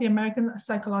definition of the American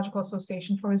Psychological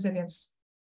Association for resilience,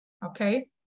 okay?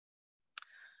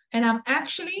 And I'm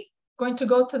actually going to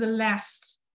go to the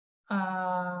last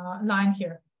line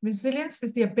here. Resilience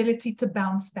is the ability to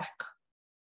bounce back,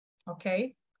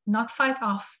 okay? Not fight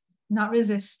off, not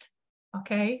resist,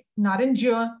 okay? Not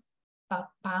endure, but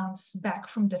bounce back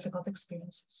from difficult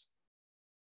experiences.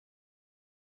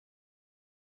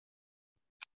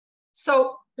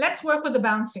 So let's work with the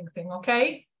bouncing thing,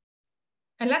 okay?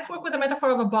 And let's work with the metaphor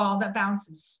of a ball that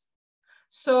bounces.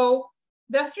 So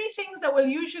there are 3 things that will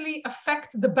usually affect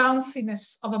the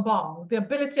bounciness of a ball, the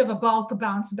ability of a ball to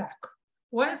bounce back.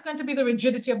 One is going to be the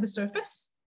rigidity of the surface.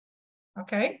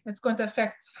 Okay, it's going to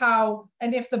affect how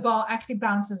and if the ball actually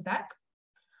bounces back.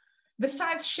 The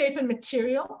size, shape, and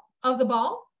material of the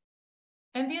ball,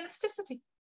 and the elasticity.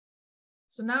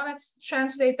 So now let's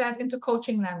translate that into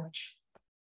coaching language.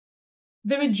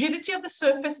 The rigidity of the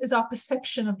surface is our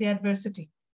perception of the adversity,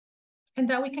 and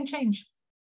that we can change.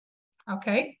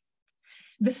 Okay.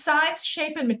 The size,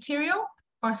 shape, and material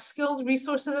are skills,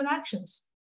 resources, and actions.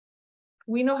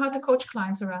 We know how to coach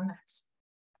clients around that.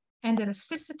 And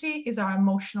elasticity is our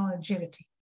emotional agility.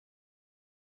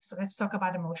 So let's talk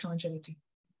about emotional agility,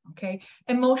 okay?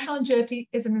 Emotional agility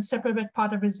is an inseparable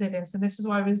part of resilience. And this is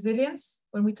why resilience,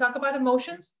 when we talk about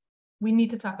emotions, we need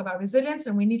to talk about resilience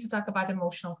and we need to talk about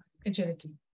emotional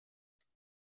agility.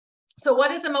 So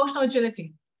what is emotional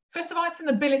agility? First of all, it's an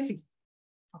ability,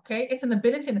 okay? It's an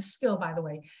ability and a skill, by the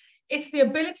way. It's the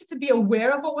ability to be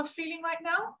aware of what we're feeling right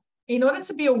now. In order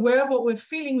to be aware of what we're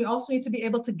feeling, we also need to be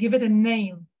able to give it a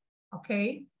name,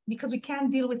 okay? Because we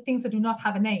can't deal with things that do not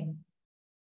have a name.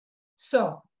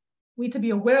 So we need to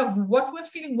be aware of what we're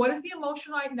feeling. What is the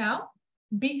emotion right now?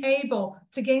 be able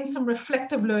to gain some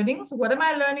reflective learnings. What am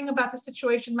I learning about the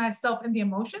situation, myself, and the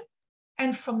emotion?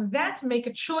 And from that, make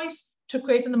a choice to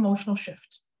create an emotional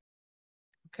shift.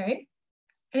 Okay?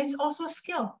 And it's also a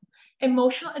skill.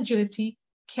 Emotional agility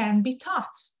can be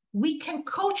taught. We can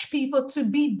coach people to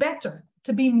be better,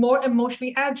 to be more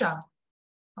emotionally agile.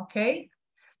 Okay?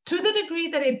 To the degree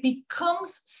that it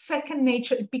becomes second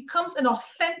nature, it becomes an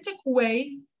authentic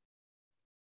way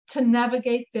to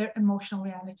navigate their emotional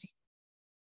reality.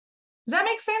 Does that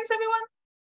make sense, everyone?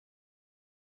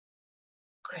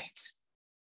 Great.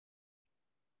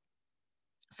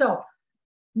 So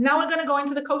now we're going to go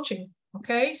into the coaching.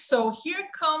 Okay, so here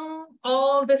come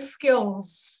all the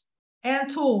skills and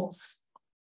tools.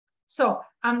 So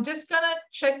I'm just going to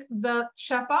check the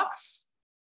chat box.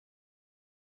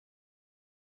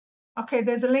 Okay,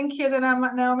 there's a link here that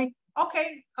Naomi.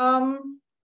 Okay, Naomi,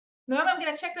 I'm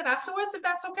going to check that afterwards if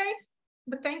that's okay.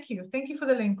 But thank you. Thank you for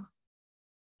the link.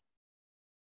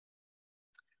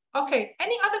 Okay,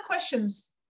 any other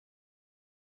questions?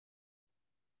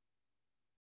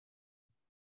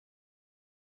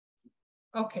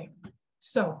 Okay,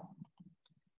 so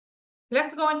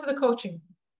let's go into the coaching.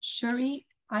 Shiri,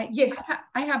 yes,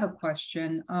 I have a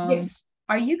question. Yes.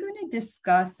 Are you going to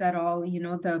discuss at all,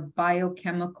 the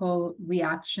biochemical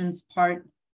reactions part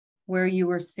where you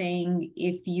were saying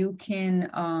if you can,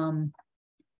 how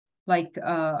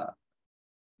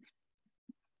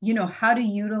to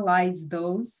utilize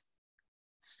those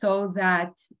so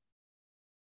that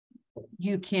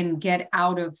you can get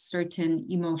out of certain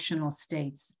emotional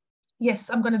states?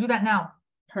 Yes, I'm going to do that now.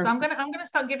 Perfect. So I'm going to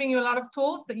start giving you a lot of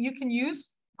tools that you can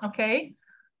use, okay?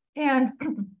 And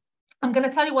I'm going to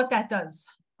tell you what that does,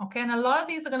 okay? And a lot of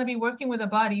these are going to be working with the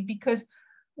body, because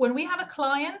when we have a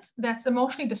client that's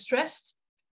emotionally distressed,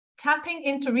 tapping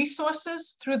into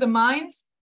resources through the mind,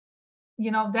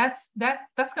 that's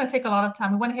going to take a lot of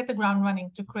time. We want to hit the ground running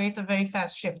to create a very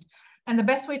fast shift. And the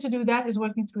best way to do that is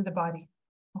working through the body.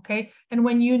 Okay. And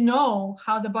when you know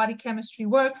how the body chemistry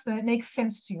works, then it makes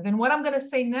sense to you. Then what I'm going to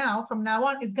say now, from now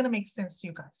on, is going to make sense to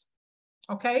you guys.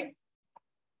 Okay.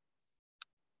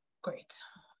 Great.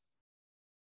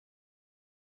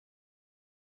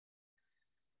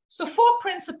 So 4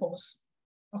 principles.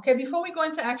 Okay. Before we go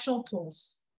into actionable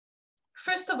tools.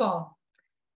 First of all,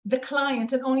 the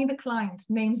client, and only the client,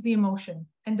 names the emotion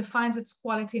and defines its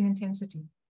quality and intensity.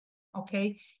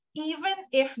 Okay. Even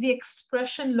if the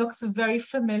expression looks very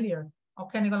familiar,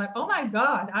 okay, and you go like, oh my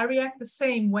God, I react the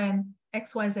same when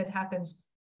XYZ happens.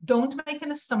 Don't make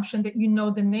an assumption that you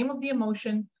know the name of the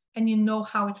emotion and you know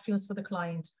how it feels for the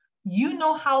client. You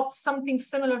know how something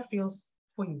similar feels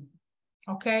for you,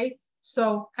 okay?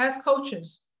 So as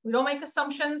coaches, we don't make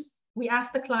assumptions. We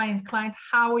ask the client,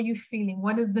 how are you feeling?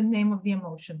 What is the name of the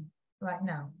emotion right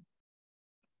now?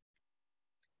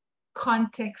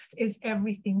 Context is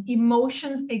everything.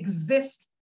 Emotions exist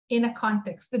in a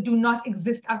context. They do not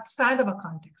exist outside of a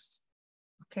context.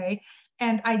 Okay.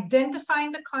 And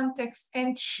identifying the context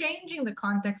and changing the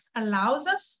context allows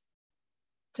us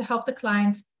to help the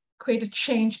client create a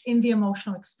change in the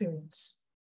emotional experience.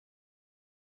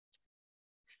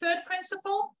 Third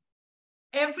principle,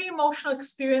 every emotional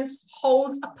experience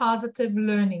holds a positive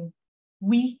learning.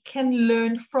 We can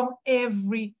learn from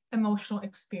every emotional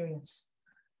experience.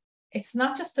 It's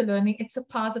not just a learning, it's a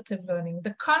positive learning.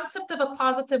 The concept of a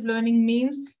positive learning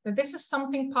means that this is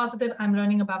something positive I'm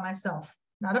learning about myself,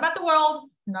 not about the world,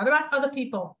 not about other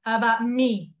people, about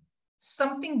me.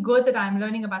 Something good that I'm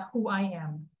learning about who I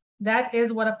am. That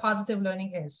is what a positive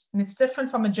learning is. And it's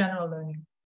different from a general learning.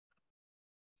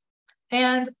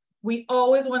 And we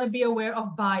always want to be aware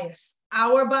of bias,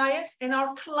 our bias and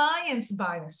our client's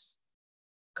bias.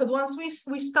 Because once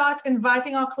we start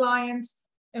inviting our clients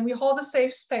and we hold a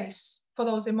safe space for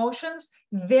those emotions,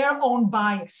 their own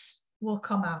bias will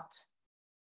come out,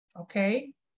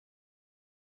 okay?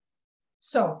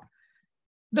 So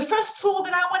the first tool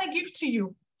that I want to give to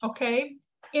you, okay,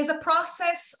 is a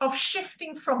process of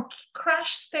shifting from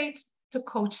crash state to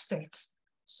coach state.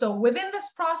 So within this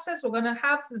process, we're going to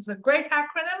have, this is a great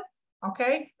acronym,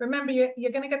 okay? Remember,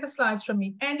 you're going to get the slides from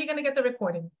me and you're going to get the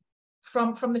recording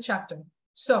from the chapter.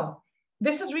 So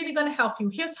this is really going to help you.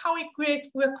 Here's how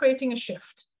we're creating a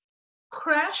shift.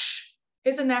 CRASH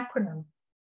is an acronym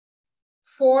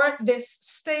for this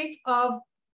state of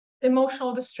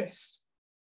emotional distress.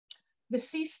 The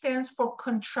C stands for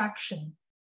contraction.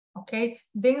 Okay,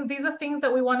 these are things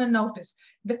that we want to notice.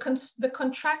 The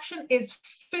contraction is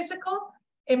physical,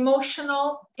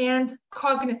 emotional, and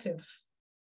cognitive.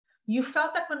 You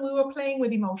felt that when we were playing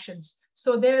with emotions.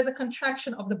 So there is a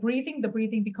contraction of the breathing. The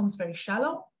breathing becomes very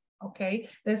shallow. okay?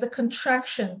 There's a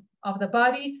contraction of the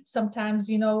body. Sometimes,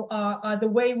 you know, the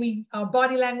way our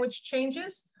body language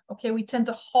changes, okay? We tend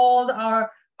to hold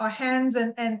our hands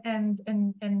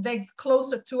and legs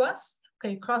closer to us,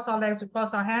 okay? Cross our legs, we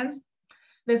cross our hands.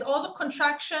 There's also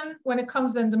contraction when it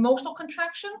comes to emotional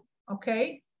contraction,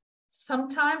 okay?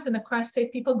 Sometimes in a crash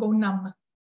state, people go numb,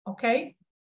 okay?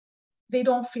 They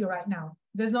don't feel right now.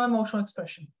 There's no emotional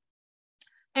expression.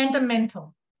 And the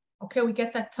mental, okay? We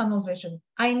get that tunnel vision.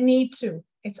 I need to,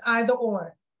 it's either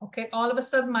or, okay? All of a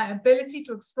sudden, my ability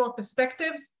to explore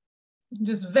perspectives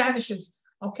just vanishes,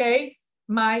 okay?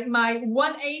 My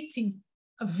 180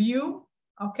 view,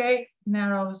 okay,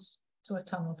 narrows to a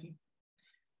tunnel view.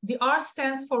 The R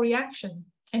stands for reaction.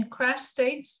 In crash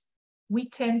states, we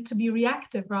tend to be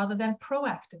reactive rather than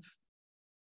proactive.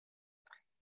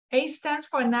 A stands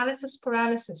for analysis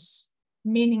paralysis,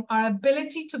 meaning our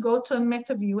ability to go to a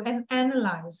meta view and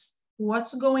analyze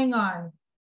what's going on,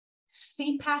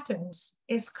 see patterns,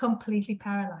 is completely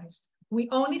paralyzed. We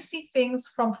only see things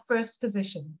from first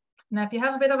position. Now, if you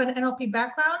have a bit of an NLP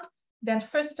background, then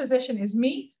first position is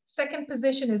me. Second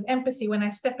position is empathy, when I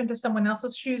step into someone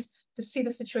else's shoes to see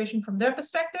the situation from their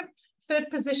perspective. Third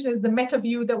position is the meta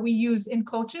view that we use in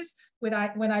coaches when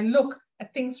I look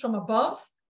at things from above,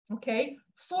 okay?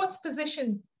 Fourth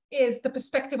position is the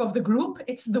perspective of the group.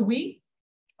 It's the we,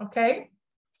 okay?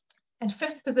 And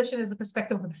fifth position is the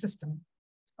perspective of the system,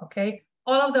 okay?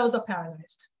 All of those are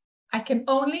paralyzed. I can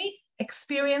only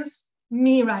experience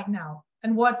me right now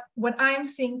and what I'm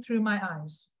seeing through my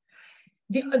eyes.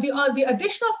 The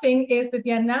additional thing is that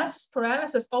the analysis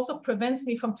paralysis also prevents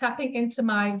me from tapping into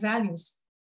my values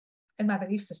and my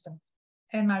belief system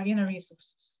and my inner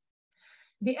resources.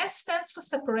 The S stands for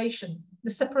separation.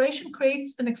 The separation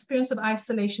creates an experience of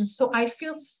isolation. So I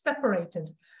feel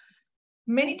separated.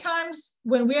 Many times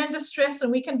when we're under stress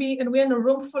and we're in a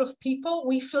room full of people,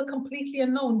 we feel completely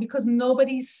alone because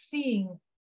nobody's seeing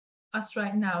us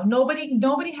right now.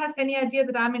 Nobody has any idea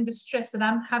that I'm in distress, that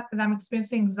I'm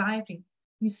experiencing anxiety.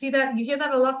 You see that, you hear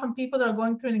that a lot from people that are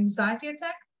going through an anxiety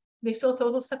attack. They feel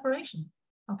total separation,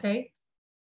 okay?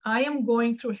 I am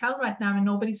going through hell right now and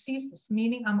nobody sees this,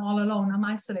 meaning I'm all alone, I'm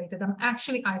isolated, I'm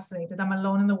actually isolated, I'm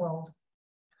alone in the world.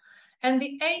 And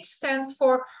the H stands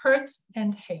for hurt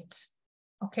and hate,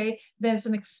 okay? There's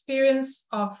an experience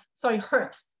of,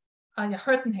 hurt and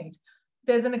hate.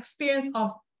 There's an experience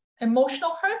of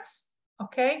emotional hurt,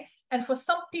 okay? And for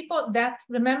some people that,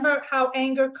 remember how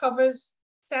anger covers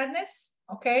sadness,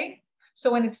 okay?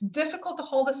 So when it's difficult to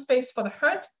hold a space for the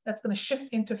hurt, that's gonna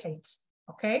shift into hate,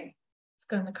 okay? It's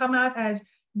gonna come out as,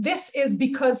 this is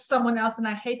because someone else and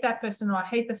I hate that person or I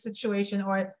hate the situation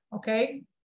or, okay?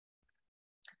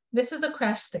 This is the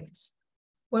crash state.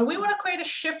 When we wanna create a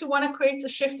shift, we wanna create a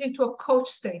shift into a coach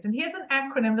state. And here's an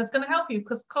acronym that's gonna help you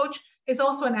because coach is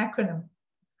also an acronym.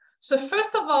 So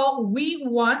first of all, we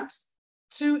want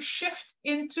to shift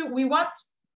into, we want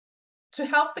to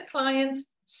help the client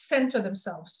center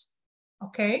themselves,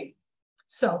 okay?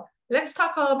 So let's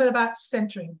talk a little bit about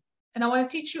centering. And I want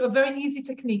to teach you a very easy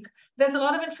technique. There's a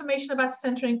lot of information about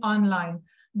centering online,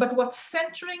 but what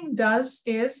centering does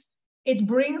is it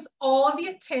brings all the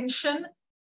attention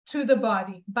to the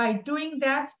body. By doing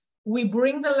that, we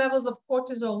bring the levels of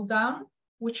cortisol down,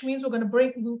 which means we're going to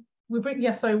bring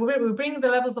the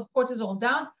levels of cortisol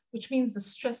down, which means the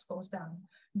stress goes down.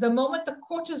 The moment the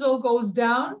cortisol goes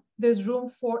down, there's room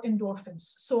for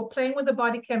endorphins. So we're playing with the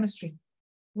body chemistry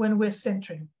when we're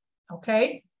centering,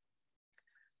 okay?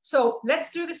 So let's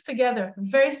do this together.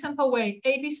 Very simple way,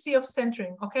 ABC of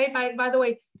centering, okay? By the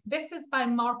way, this is by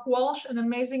Mark Walsh, an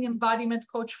amazing embodiment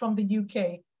coach from the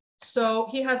UK. So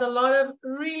he has a lot of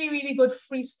really, really good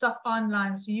free stuff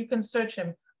online. So you can search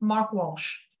him, Mark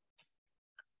Walsh.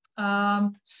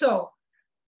 So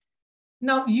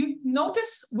now you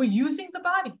notice we're using the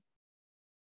body.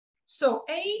 So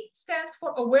A stands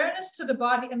for awareness to the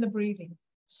body and the breathing.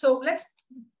 So let's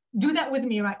do that with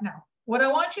me right now. What I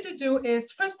want you to do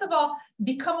is, first of all,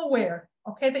 become aware,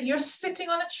 okay, that you're sitting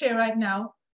on a chair right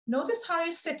now. Notice how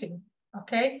you're sitting,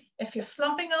 okay? If you're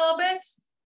slumping a little bit,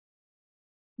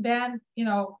 then, you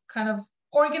know, kind of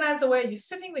organize the way you're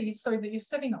sitting, so that you're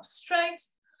sitting up straight,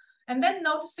 and then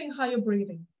noticing how you're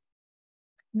breathing.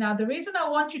 Now, the reason I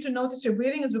want you to notice your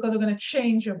breathing is because we're going to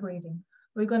change your breathing.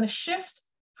 We're going to shift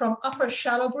from upper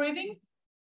shallow breathing,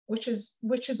 which is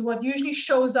what usually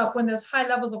shows up when there's high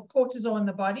levels of cortisol in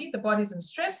the body. The body's in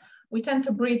stress. We tend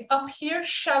to breathe up here,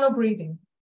 shallow breathing.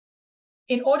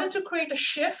 In order to create a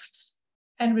shift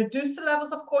and reduce the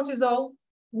levels of cortisol,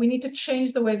 we need to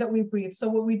change the way that we breathe. So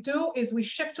what we do is we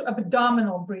shift to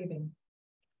abdominal breathing,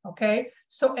 okay?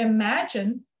 So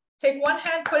imagine Take one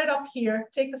hand, put it up here.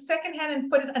 Take the second hand and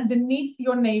put it underneath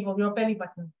your navel, your belly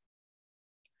button.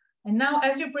 And now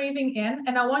as you're breathing in,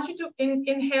 and I want you to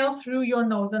inhale through your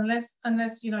nose,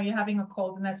 unless you know you're having a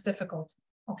cold and that's difficult.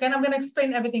 Okay, and I'm going to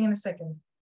explain everything in a second.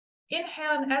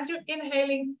 Inhale, and as you're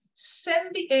inhaling, send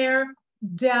the air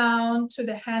down to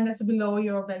the hand that's below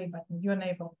your belly button, your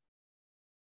navel.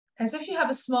 As if you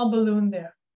have a small balloon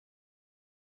there.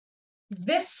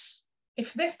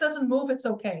 If this doesn't move, it's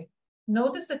okay.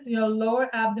 Notice that your lower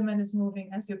abdomen is moving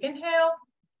as you inhale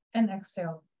and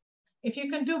exhale. If you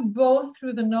can do both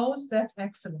through the nose, that's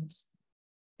excellent.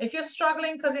 If you're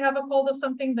struggling because you have a cold or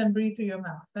something, then breathe through your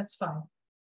mouth. That's fine.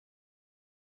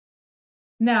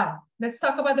 Now, let's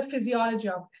talk about the physiology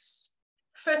of this.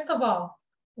 First of all,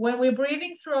 when we're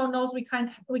breathing through our nose, we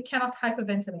cannot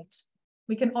hyperventilate.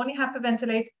 We can only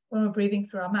hyperventilate when we're breathing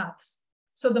through our mouths.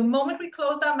 So the moment we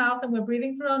close our mouth and we're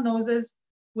breathing through our noses,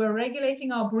 we're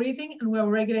regulating our breathing and we're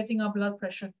regulating our blood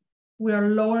pressure. We're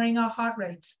lowering our heart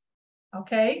rate,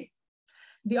 okay?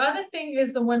 The other thing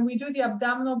is that when we do the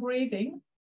abdominal breathing,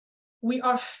 we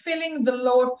are filling the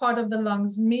lower part of the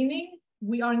lungs, meaning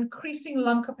we are increasing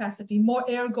lung capacity. More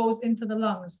air goes into the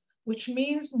lungs, which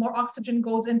means more oxygen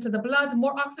goes into the blood.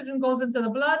 More oxygen goes into the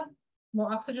blood,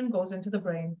 more oxygen goes into the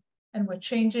brain. And we're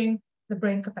changing the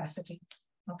brain capacity,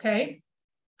 okay?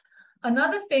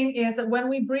 Another thing is that when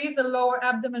we breathe the lower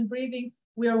abdomen breathing,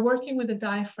 we are working with the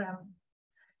diaphragm.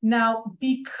 Now,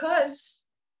 because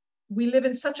we live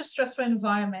in such a stressful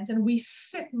environment and we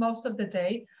sit most of the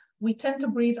day, we tend to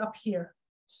breathe up here.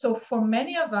 So for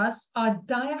many of us, our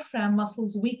diaphragm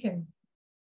muscles weaken,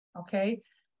 okay?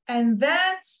 And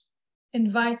that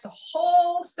invites a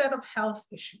whole set of health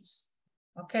issues,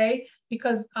 okay?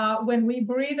 Because when we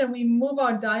breathe and we move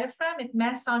our diaphragm, it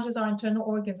massages our internal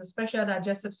organs, especially our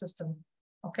digestive system,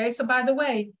 okay? So by the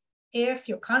way, if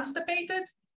you're constipated,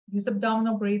 use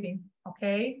abdominal breathing,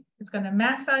 okay? It's gonna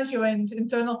massage your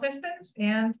internal pistons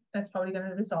and that's probably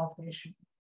gonna resolve the issue.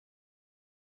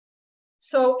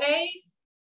 So A,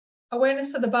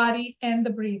 awareness of the body and the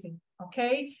breathing,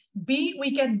 okay? B,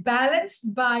 we get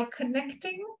balanced by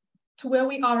connecting to where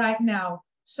we are right now.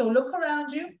 So look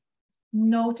around you,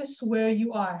 notice where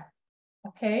you are,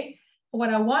 okay? What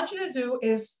I want you to do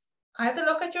is either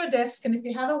look at your desk, and if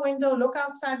you have a window, look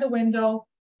outside the window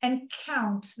and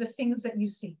count the things that you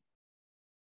see.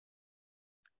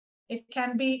 It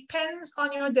can be pens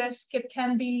on your desk, it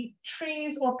can be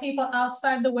trees or people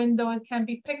outside the window, it can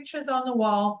be pictures on the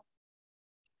wall.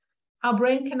 Our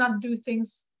brain cannot do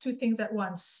two things at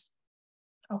once,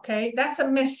 okay? That's a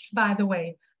myth, by the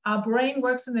way. Our brain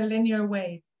works in a linear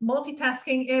way.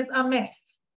 Multitasking is a myth,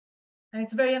 and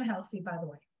it's very unhealthy, by the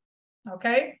way,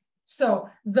 okay? So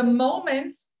the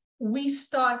moment we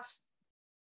start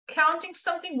counting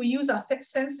something, we use our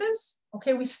senses,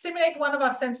 okay? We stimulate one of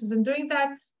our senses, and doing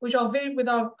that with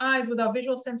our eyes, with our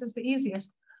visual senses, the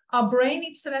easiest. Our brain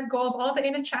needs to let go of all the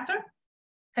inner chatter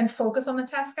and focus on the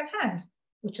task at hand,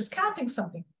 which is counting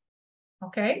something,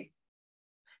 okay?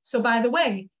 So by the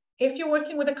way, if you're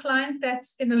working with a client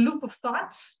that's in a loop of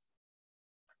thoughts,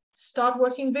 start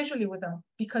working visually with them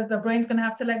because the brain's gonna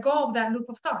have to let go of that loop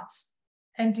of thoughts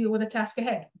and deal with the task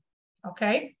ahead,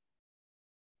 okay?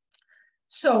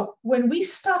 So when we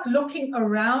start looking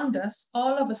around us,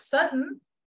 all of a sudden,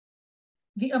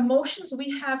 the emotions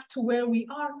we have to where we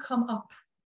are come up.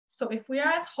 So if we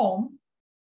are at home,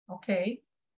 okay,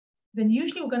 then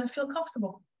usually we're gonna feel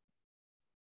comfortable.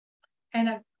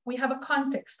 And we have a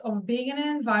context of being in an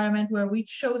environment where we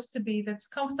chose to be that's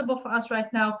comfortable for us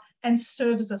right now and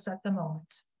serves us at the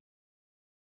moment.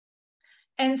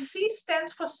 And C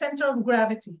stands for center of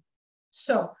gravity.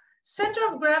 So center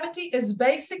of gravity is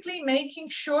basically making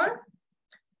sure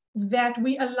that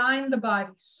we align the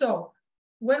body. So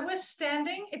when we're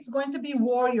standing, it's going to be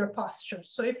warrior posture.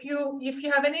 So if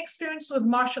you have any experience with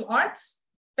martial arts,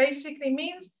 basically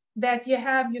means that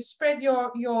you spread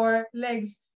your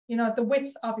legs, you know, at the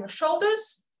width of your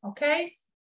shoulders, okay?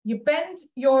 You bend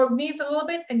your knees a little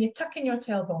bit and you tuck in your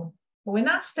tailbone. But we're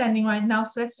not standing right now,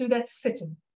 so let's do that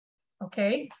sitting,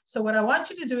 okay? So what I want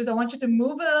you to do is I want you to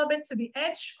move a little bit to the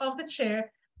edge of the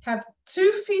chair, have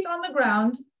 2 feet on the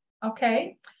ground,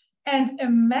 okay? And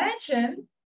imagine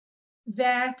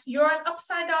that you're an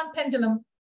upside down pendulum,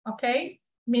 okay?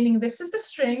 Meaning this is the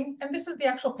string and this is the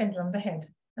actual pendulum, the head.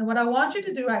 And what I want you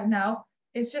to do right now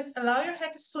is just allow your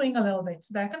head to swing a little bit,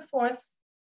 back and forth,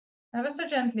 ever so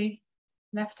gently,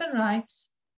 left and right.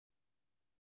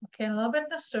 Okay, a little bit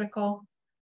in a circle.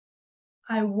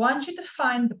 I want you to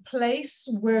find the place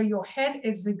where your head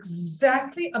is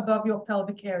exactly above your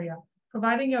pelvic area,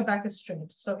 providing your back is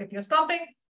straight. So if you're stomping,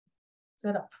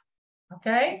 sit up,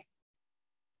 okay?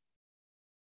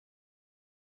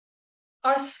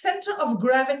 our center of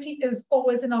gravity is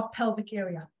always in our pelvic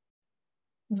area.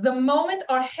 The moment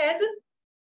our head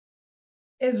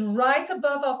is right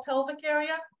above our pelvic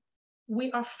area,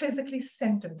 we are physically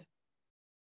centered.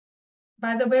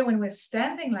 By the way, when we're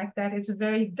standing like that, it's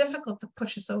very difficult to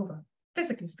push us over,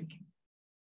 physically speaking.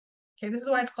 Okay, this is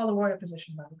why it's called a warrior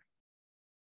position, by the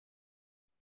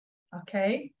way.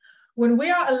 Okay, when we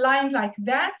are aligned like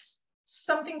that,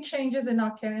 something changes in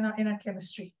our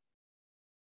chemistry.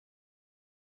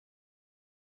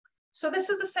 So this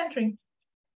is the centering.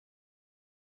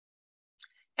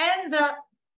 And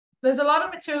there's a lot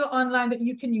of material online that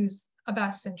you can use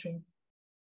about centering.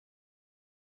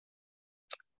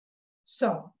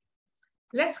 So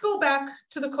let's go back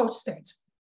to the coach state.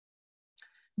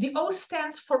 The O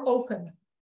stands for open,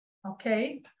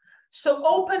 okay? So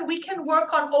open, we can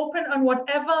work on open on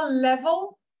whatever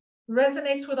level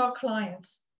resonates with our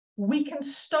clients. We can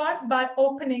start by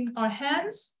opening our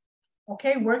hands,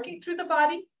 okay? Working through the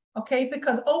body, okay?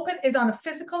 Because open is on a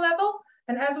physical level.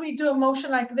 And as we do a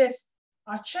motion like this,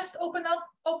 our chest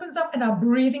opens up and our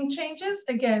breathing changes.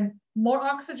 Again, more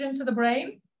oxygen to the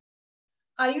brain.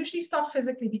 I usually start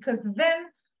physically because then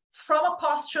from a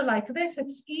posture like this,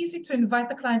 it's easy to invite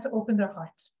the client to open their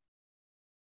heart.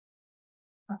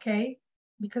 Okay,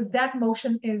 because that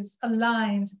motion is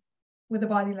aligned with the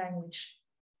body language.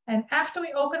 And after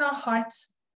we open our heart,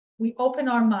 we open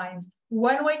our mind.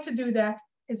 One way to do that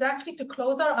is actually to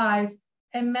close our eyes.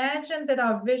 Imagine that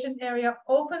our vision area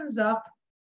opens up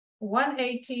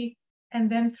 180 and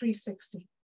then 360.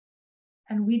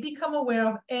 And we become aware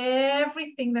of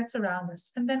everything that's around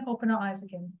us and then open our eyes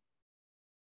again.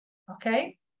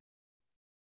 Okay?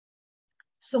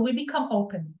 So we become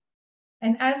open.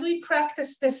 And as we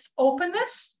practice this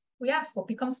openness, we ask what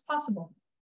becomes possible.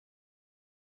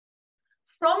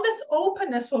 From this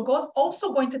openness, we're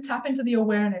also going to tap into the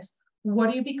awareness. What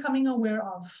are you becoming aware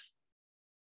of?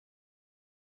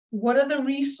 What are the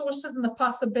resources and the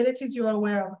possibilities you're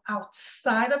aware of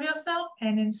outside of yourself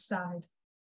and inside?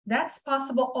 That's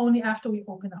possible only after we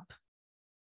open up.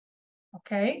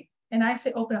 Okay? And I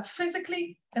say open up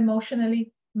physically,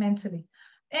 emotionally, mentally.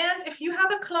 And if you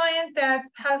have a client that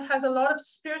has a lot of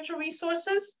spiritual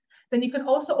resources, then you can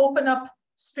also open up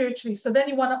spiritually. So then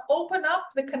you want to open up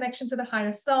the connection to the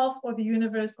higher self or the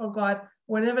universe or God,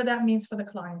 whatever that means for the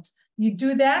client. You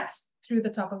do that through the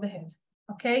top of the head.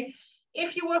 Okay?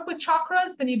 If you work with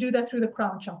chakras, then you do that through the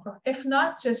crown chakra. If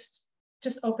not, just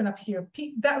open up here.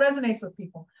 That resonates with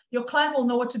people. Your client will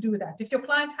know what to do with that. If your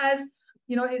client has,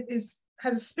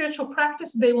 has a spiritual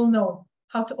practice, they will know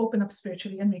how to open up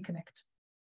spiritually and reconnect.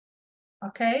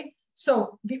 Okay?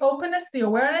 So the openness, the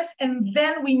awareness, and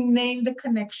then we name the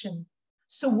connection.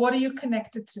 So what are you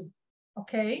connected to?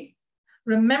 Okay?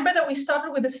 Remember that we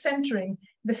started with the centering.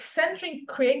 The centering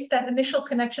creates that initial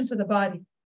connection to the body.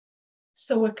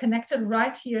 So we're connected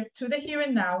right here to the here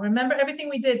and now. Remember everything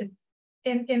we did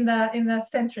in the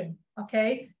centering,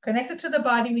 okay? Connected to the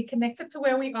body, we connected to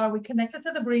where we are, we connected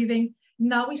to the breathing.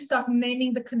 Now we start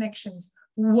naming the connections.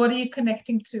 What are you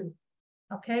connecting to?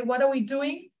 Okay, what are we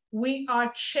doing? We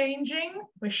are changing,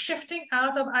 we're shifting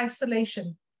out of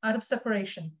isolation, out of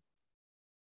separation,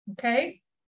 okay?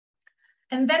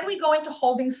 And then we go into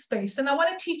holding space. And I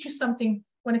want to teach you something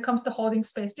when it comes to holding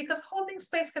space, because holding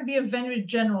space can be a very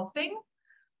general thing.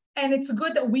 And it's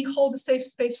good that we hold a safe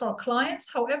space for our clients.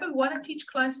 However, we want to teach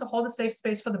clients to hold a safe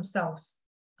space for themselves,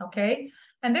 okay?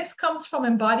 And this comes from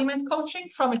embodiment coaching,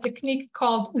 from a technique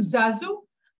called Uzazu,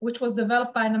 which was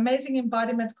developed by an amazing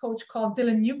embodiment coach called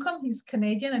Dylan Newcomb. He's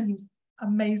Canadian and he's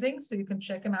amazing, so you can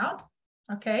check him out,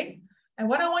 okay? And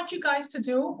what I want you guys to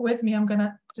do with me, I'm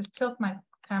gonna just tilt my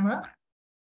camera,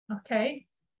 okay?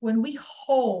 When we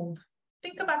hold,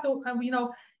 think about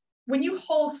when you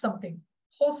hold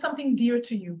something dear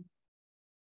to you,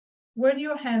 where do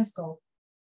your hands go?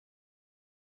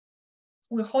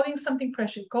 We're holding something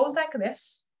precious. It goes like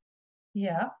this.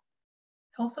 Yeah.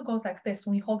 It also goes like this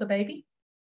when we hold a baby.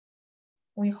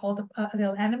 When we hold a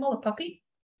little animal, a puppy.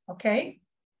 Okay.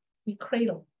 We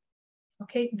cradle.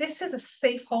 Okay. This is a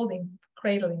safe holding,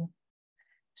 cradling.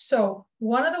 So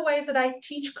one of the ways that I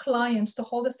teach clients to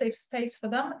hold a safe space for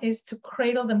them is to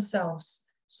cradle themselves.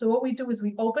 So what we do is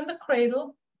we open the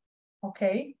cradle,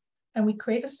 okay, and we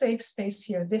create a safe space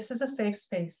here. This is a safe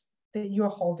space that you're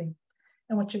holding.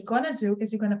 And what you're going to do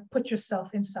is you're going to put yourself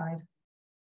inside,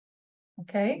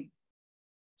 okay?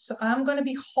 So I'm going to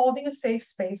be holding a safe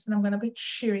space and I'm going to be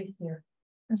Shiri here.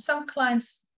 And some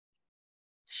clients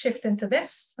shift into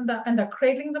this and they're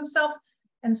cradling themselves,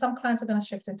 and some clients are going to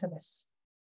shift into this,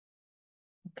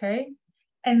 okay?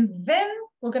 And then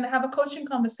we're going to have a coaching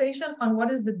conversation on what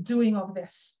is the doing of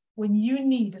this when you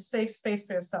need a safe space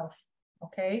for yourself.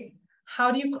 okay?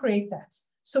 How do you create that?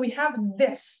 So we have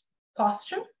this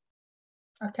posture,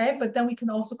 okay? But then we can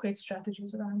also create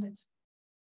strategies around it.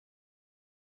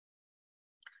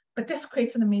 But this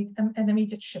creates an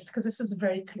immediate shift because this is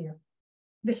very clear.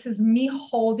 This is me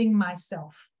holding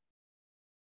myself,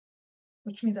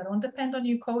 which means I don't depend on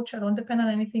you, coach. I don't depend on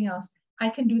anything else. I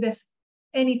can do this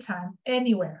anytime,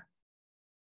 anywhere.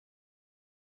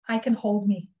 I can hold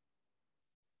me.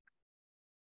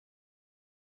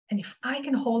 And if I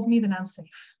can hold me, then I'm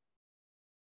safe.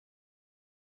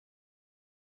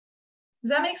 Does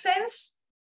that make sense?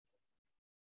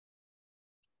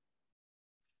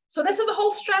 So this is the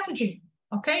whole strategy,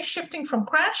 okay? Shifting from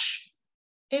crash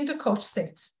into coach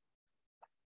state.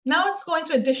 Now let's go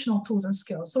into additional tools and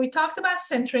skills. So we talked about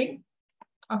centering,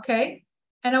 okay?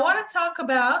 And I want to talk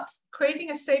about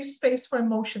creating a safe space for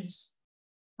emotions,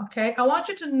 okay? I want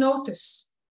you to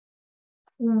notice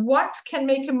what can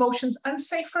make emotions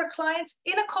unsafe for a client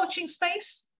in a coaching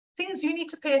space, things you need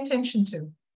to pay attention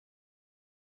to.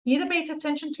 You need to pay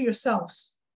attention to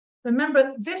yourselves.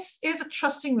 Remember, this is a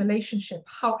trusting relationship.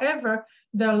 However,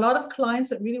 there are a lot of clients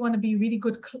that really want to be really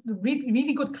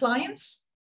good clients.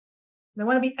 They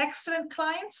want to be excellent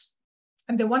clients,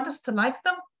 and they want us to like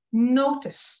them.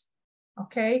 Notice,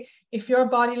 okay? If your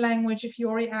body language, if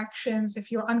your reactions,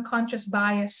 if your unconscious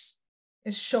bias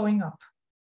is showing up,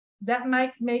 that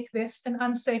might make this an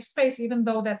unsafe space, even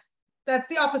though that's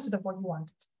the opposite of what you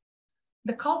wanted.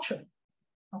 The culture.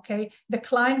 Okay, the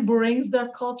client brings their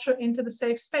culture into the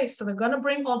safe space. So they're going to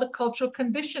bring all the cultural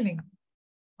conditioning.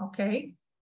 Okay,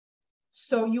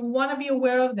 so you want to be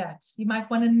aware of that. You might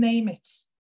want to name it.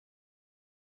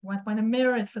 You might want to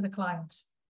mirror it for the client.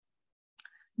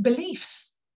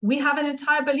 Beliefs. We have an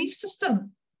entire belief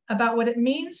system about what it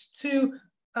means to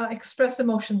express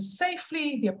emotions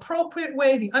safely, the appropriate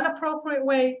way, the inappropriate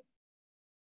way.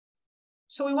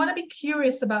 So we want to be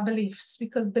curious about beliefs,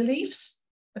 because beliefs,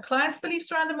 the client's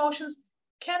beliefs around emotions,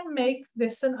 can make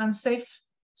this an unsafe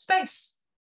space.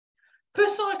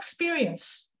 Personal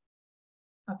experience.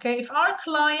 Okay, if our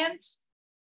client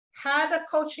had a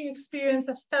coaching experience,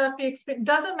 a therapy experience,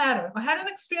 doesn't matter, or had an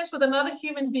experience with another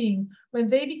human being when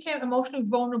they became emotionally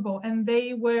vulnerable and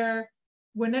they were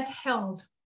not held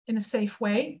in a safe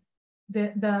way,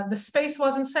 the space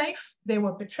wasn't safe, they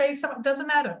were betrayed, it doesn't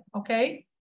matter, okay?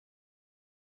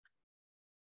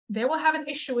 They will have an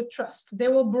issue with trust. They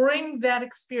will bring that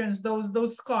experience,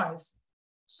 those scars.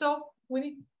 So we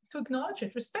need to acknowledge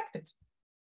it, respect it,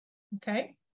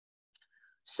 okay?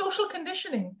 Social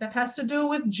conditioning, that has to do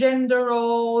with gender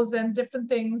roles and different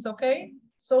things, okay?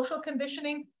 Social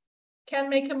conditioning can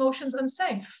make emotions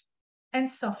unsafe, and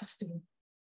self-esteem.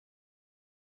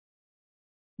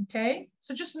 Okay,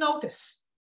 so just notice,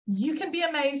 you can be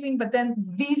amazing, but then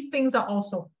these things are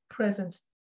also present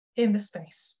in the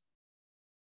space.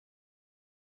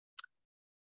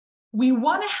 We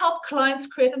want to help clients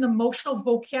create an emotional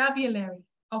vocabulary,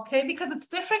 okay? Because it's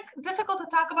difficult to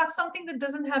talk about something that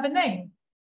doesn't have a name.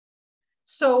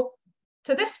 So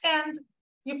to this end,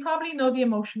 you probably know the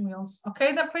emotion wheels,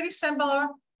 okay? They're pretty similar,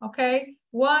 okay?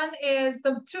 One is,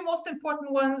 the two most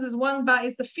important ones is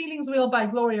is the feelings wheel by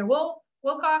Gloria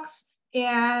Wilcox,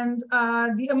 and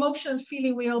the emotion and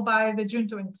feeling wheel by the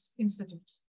Junto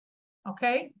Institute,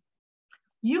 okay?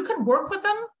 You can work with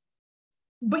them,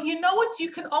 but you know what? You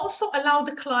can also allow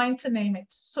the client to name it.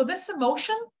 So this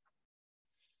emotion,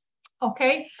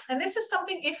 okay? And this is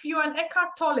something, if you're an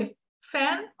Eckhart Tolle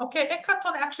fan, okay? Eckhart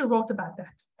Tolle actually wrote about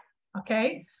that,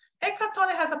 okay? Eckhart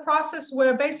Tolle has a process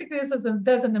where basically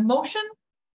there's an emotion,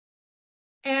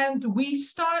 and we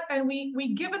start and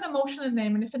we give an emotion a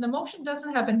name. And if an emotion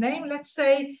doesn't have a name, let's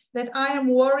say that I am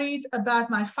worried about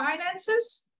my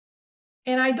finances,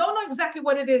 and I don't know exactly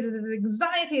what it is. Is it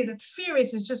anxiety? Is it fear?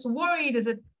 Is it just worried? Is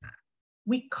it?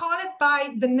 We call it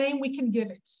by the name we can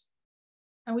give it.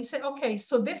 And we say, okay,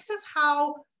 so this is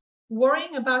how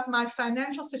worrying about my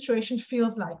financial situation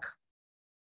feels like.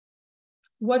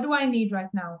 What do I need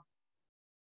right now?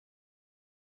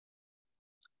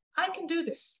 I can do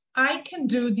this. I can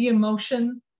do the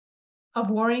emotion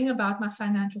of worrying about my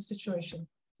financial situation.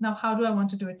 Now, how do I want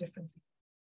to do it differently?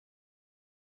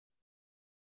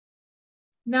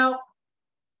 Now,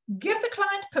 give the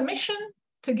client permission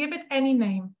to give it any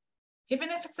name, even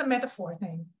if it's a metaphor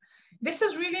name. This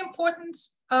is really important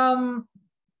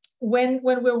when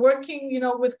we're working,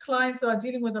 with clients that are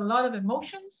dealing with a lot of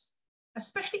emotions,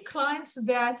 especially clients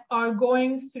that are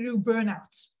going through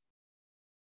burnout.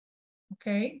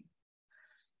 Okay.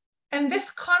 And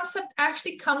this concept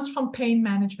actually comes from pain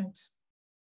management,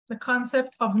 the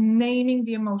concept of naming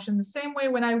the emotion. The same way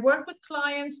when I work with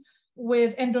clients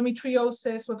with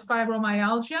endometriosis, with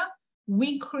fibromyalgia,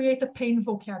 we create a pain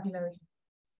vocabulary.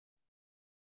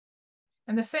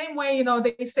 And the same way, you know,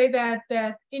 they say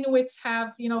that Inuits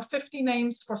have, you know, 50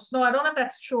 names for snow. I don't know if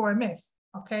that's true or myth,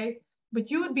 okay?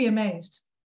 But you would be amazed.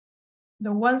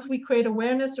 The ones we create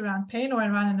awareness around pain or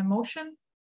around an emotion,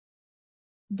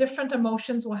 different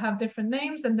emotions will have different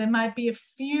names, and there might be a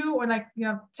few, or like, you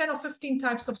know, 10 or 15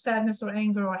 types of sadness or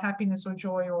anger or happiness or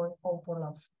joy or hope or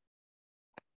love.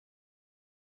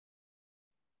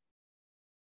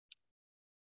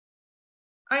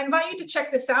 I invite you to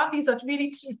check this out. These are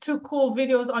really two cool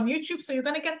videos on YouTube. So you're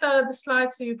going to get the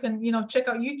slides so you can, you know, check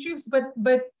out YouTube's.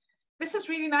 But this is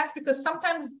really nice because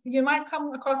sometimes you might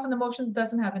come across an emotion that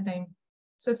doesn't have a name.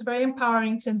 So it's very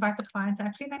empowering to invite the client to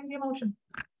actually name the emotion.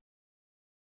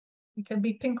 It can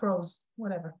be pink rose,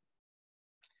 whatever.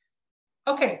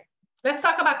 Okay, let's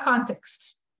talk about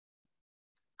context.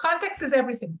 Context is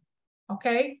everything,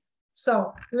 okay?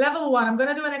 So level 1, I'm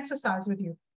going to do an exercise with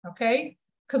you, okay?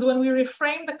 Because when we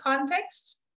reframe the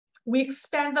context, we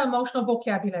expand the emotional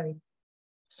vocabulary.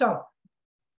 So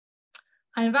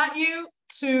I invite you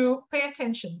to pay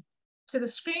attention to the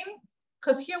screen,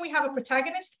 because here we have a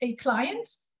protagonist, a client,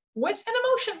 with an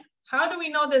emotion. How do we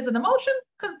know there's an emotion?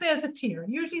 Because there's a tear.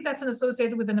 Usually that's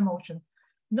associated with an emotion.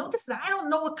 Notice that I don't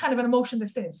know what kind of an emotion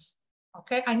this is,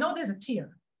 okay? I know there's a tear.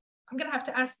 I'm going to have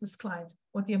to ask this client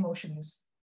what the emotion is.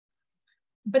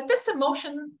 But this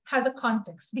emotion has a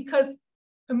context because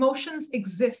emotions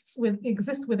exist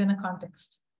within a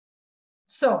context.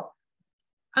 So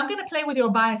I'm going to play with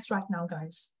your bias right now,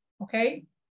 guys, okay?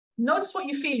 Notice what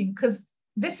you're feeling, because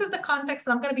this is the context,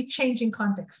 and I'm going to be changing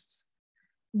contexts.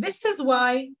 This is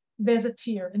why there's a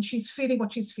tear, and she's feeling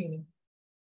what she's feeling.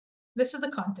 This is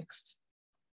the context.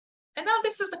 And now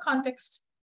this is the context.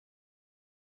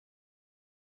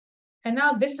 And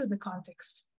now this is the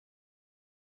context.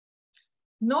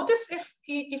 Notice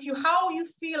how you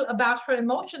feel about her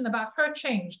emotion, about her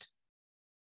changed.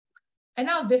 And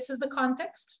now this is the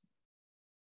context.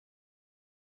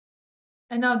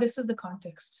 And now this is the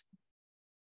context.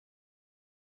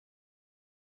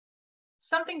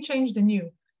 Something changed in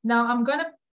you. Now I'm going to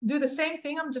do the same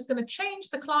thing. I'm just going to change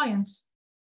the client.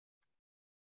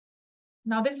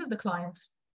 Now this is the client.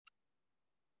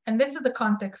 And this is the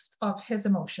context of his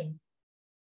emotion.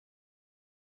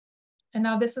 And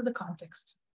now this is the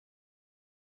context.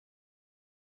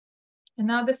 And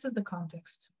now this is the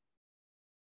context.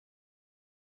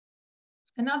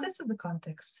 And now this is the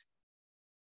context.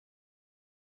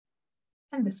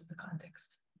 And this is the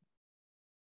context.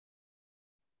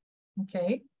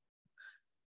 Okay.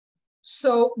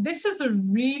 So this is a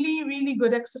really, really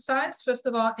good exercise, first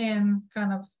of all, in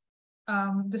kind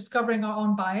of discovering our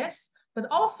own bias, but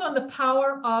also in the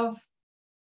power of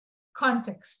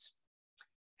context.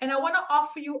 And I want to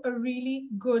offer you a really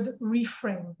good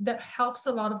reframe that helps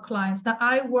a lot of clients. Now,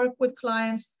 I work with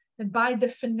clients that by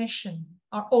definition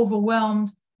are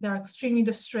overwhelmed, they're extremely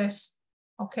distressed,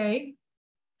 okay?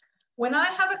 When I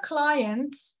have a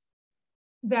client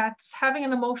that's having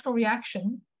an emotional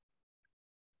reaction,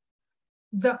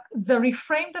 the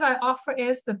reframe that I offer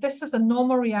is that this is a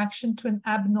normal reaction to an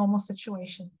abnormal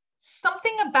situation.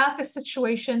 Something about the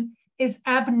situation is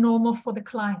abnormal for the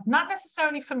client, not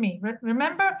necessarily for me.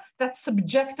 Remember, that's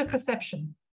subjective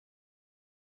perception.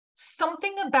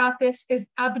 Something about this is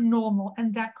abnormal,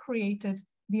 and that created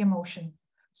the emotion.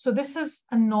 So this is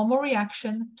a normal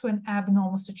reaction to an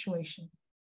abnormal situation.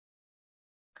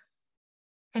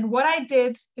 And what I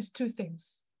did is two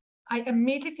things. I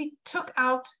immediately took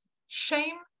out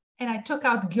shame and I took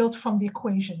out guilt from the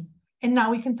equation. And now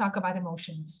we can talk about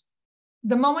emotions.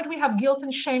 The moment we have guilt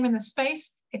and shame in the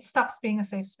space, it stops being a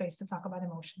safe space to talk about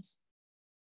emotions.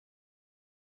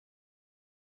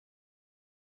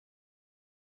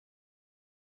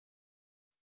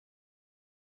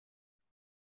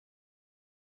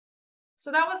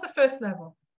 So that was the first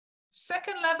level.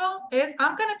 Second level is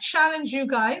I'm going to challenge you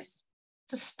guys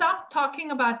to stop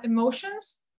talking about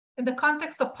emotions in the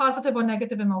context of positive or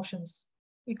negative emotions,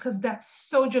 because that's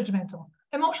so judgmental.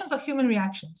 Emotions are human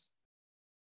reactions.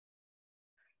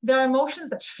 There are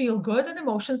emotions that feel good and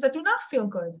emotions that do not feel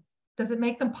good. Does it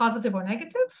make them positive or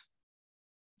negative?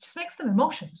 It just makes them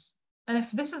emotions. And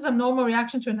if this is a normal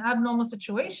reaction to an abnormal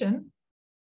situation,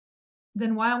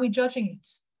 then why are we judging it?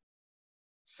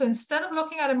 So instead of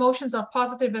looking at emotions as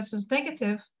positive versus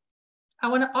negative, I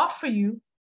want to offer you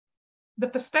the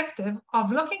perspective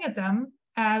of looking at them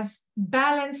as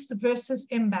balanced versus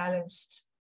imbalanced.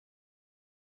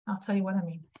 I'll tell you what I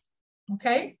mean.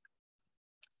 Okay?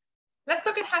 Let's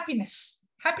look at happiness.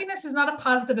 Happiness is not a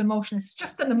positive emotion. It's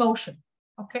just an emotion.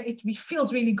 Okay? It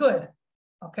feels really good.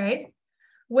 Okay?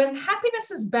 When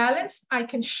happiness is balanced, I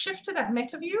can shift to that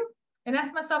meta view and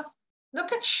ask myself,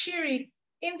 look at Shiri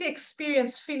in the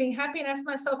experience feeling happy, and ask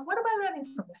myself, what am I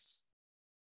learning from this?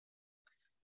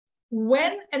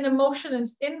 When an emotion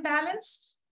is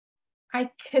imbalanced, I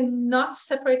cannot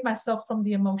separate myself from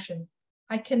the emotion.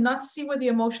 I cannot see where the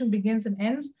emotion begins and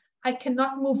ends. I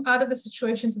cannot move out of the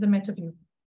situation to the meta view.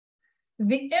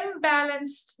 The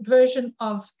imbalanced version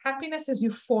of happiness is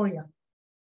euphoria.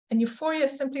 And euphoria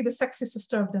is simply the sexy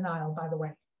sister of denial, by the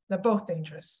way. They're both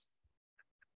dangerous.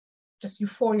 Just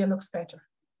euphoria looks better,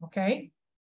 okay?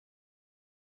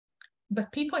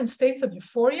 But people in states of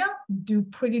euphoria do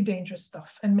pretty dangerous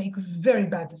stuff and make very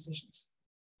bad decisions.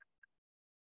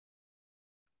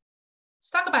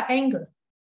 Let's talk about anger.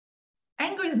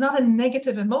 Anger is not a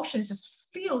negative emotion, it just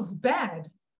feels bad,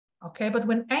 okay? But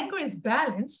when anger is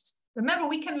balanced, remember,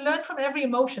 we can learn from every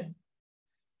emotion.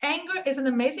 Anger is an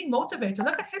amazing motivator.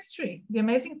 Look at history, the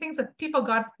amazing things that people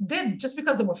did just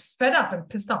because they were fed up and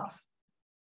pissed off,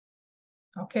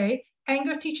 okay?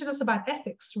 Anger teaches us about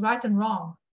ethics, right and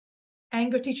wrong.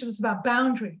 Anger teaches us about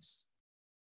boundaries.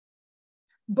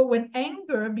 But when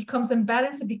anger becomes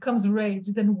imbalanced, it becomes rage,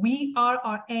 then we are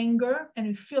our anger and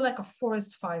we feel like a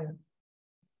forest fire.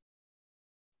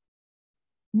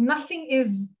 Nothing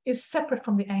is separate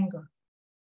from the anger.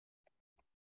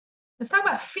 Let's talk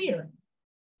about fear.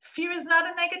 Fear is not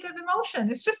a negative emotion.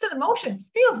 It's just an emotion. It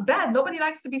feels bad. Nobody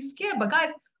likes to be scared. But guys,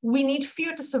 we need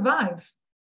fear to survive.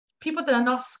 People that are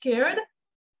not scared,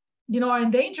 are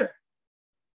in danger.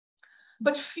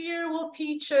 But fear will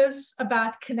teach us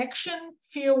about connection.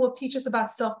 Fear will teach us about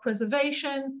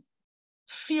self-preservation.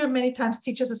 Fear many times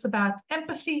teaches us about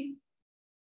empathy.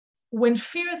 When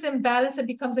fear is imbalanced, it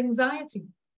becomes anxiety.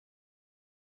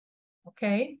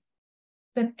 Okay?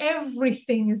 Then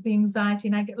everything is the anxiety,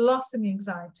 and I get lost in the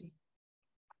anxiety.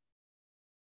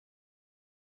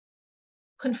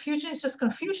 Confusion is just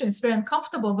confusion. It's very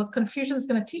uncomfortable, but confusion is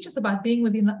going to teach us about being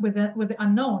with the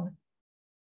unknown.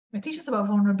 It teaches us about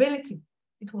vulnerability.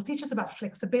 It will teach us about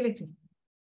flexibility.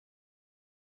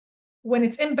 When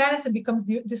it's imbalanced, it becomes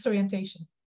disorientation.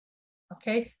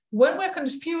 Okay? When we're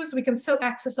confused, we can still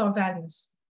access our values.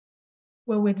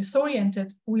 When we're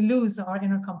disoriented, we lose our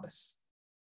inner compass.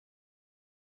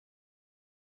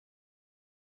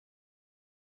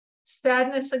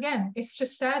 Sadness, again, it's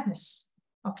just sadness,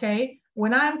 okay?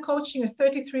 When I'm coaching a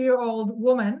 33-year-old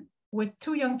woman with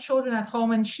 2 young children at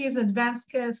home and she's in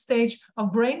advanced stage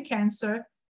of brain cancer,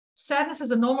 sadness is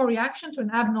a normal reaction to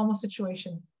an abnormal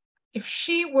situation. If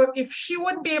she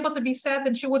wouldn't be able to be sad,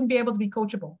 then she wouldn't be able to be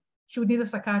coachable. She would need a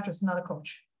psychiatrist, not a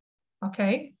coach,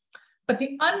 okay? But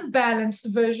the unbalanced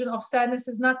version of sadness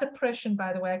is not depression,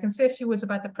 by the way. I can say a few words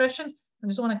about depression. I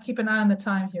just want to keep an eye on the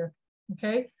time here,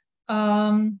 okay?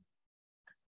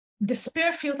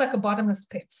 Despair feels like a bottomless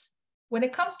pit. When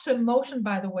it comes to emotion,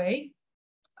 by the way,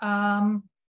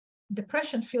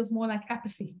 depression feels more like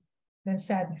apathy than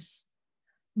sadness.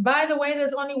 By the way,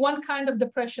 there's only one kind of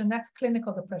depression, that's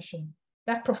clinical depression.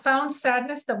 That profound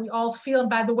sadness that we all feel, and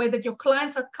by the way, that your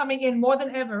clients are coming in more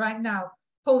than ever right now,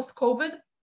 post-COVID,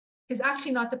 is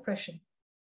actually not depression,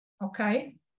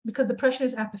 okay? Because depression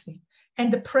is apathy. And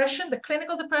depression, the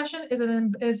clinical depression, is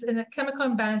in a chemical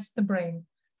imbalance in the brain.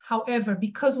 However,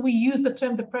 because we use the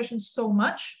term depression so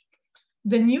much,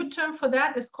 the new term for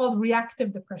that is called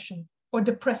reactive depression or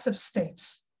depressive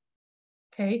states.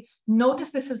 Okay, notice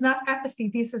this is not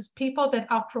apathy. This is people that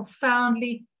are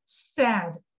profoundly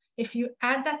sad. If you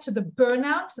add that to the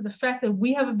burnout, to the fact that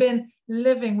we have been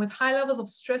living with high levels of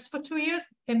stress for 2 years,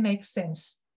 it makes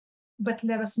sense. But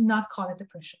let us not call it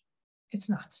depression. It's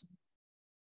not.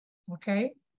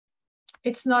 Okay,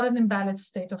 it's not an imbalanced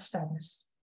state of sadness.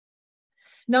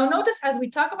 Now notice as we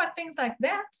talk about things like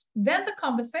that, then the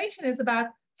conversation is about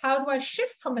how do I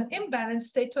shift from an imbalanced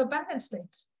state to a balanced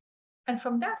state? And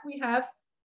from that we have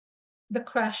the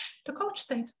crash to coach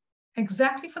state,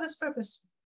 exactly for this purpose.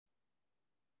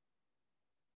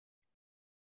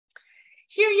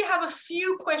 Here you have a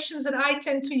few questions that I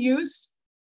tend to use,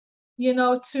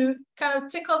 to kind of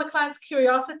tickle the client's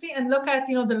curiosity and look at,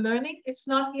 the learning. It's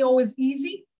not always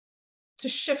easy to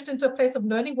shift into a place of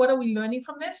learning. What are we learning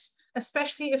from this?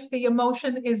 Especially if the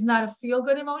emotion is not a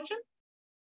feel-good emotion.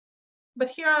 But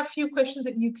here are a few questions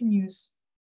that you can use.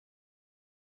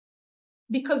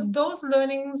 Because those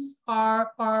learnings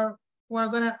are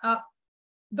going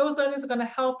to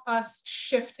help us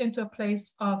shift into a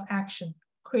place of action,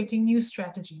 creating new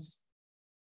strategies,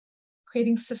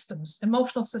 creating systems,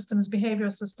 emotional systems,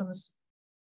 behavioral systems.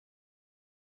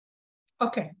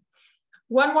 Okay,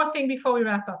 one more thing before we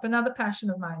wrap up, another passion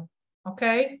of mine,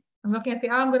 okay? I'm looking at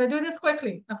I'm going to do this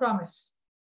quickly, I promise.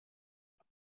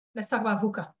 Let's talk about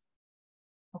VUCA,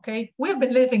 okay? We've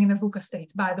been living in a VUCA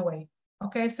state, by the way,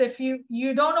 Okay, so if you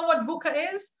don't know what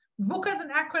VUCA is an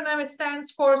acronym. It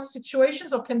stands for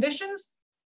situations or conditions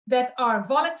that are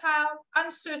volatile,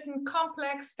 uncertain,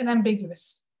 complex, and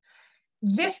ambiguous.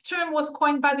 This term was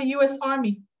coined by the US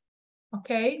Army,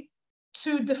 okay,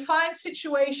 to define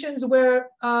situations where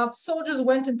soldiers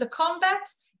went into combat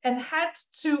and had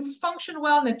to function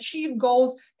well and achieve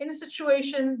goals in a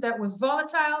situation that was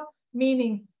volatile,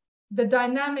 meaning the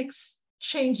dynamics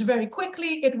changed very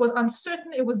quickly. It was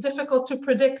uncertain. It was difficult to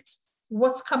predict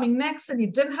what's coming next, and you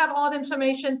didn't have all the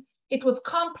information. It was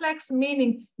complex,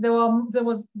 meaning there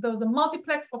was a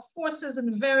multiplex of forces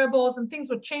and variables, and things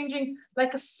were changing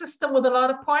like a system with a lot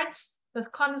of parts that's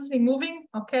constantly moving,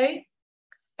 okay?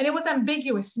 And it was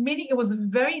ambiguous, meaning it was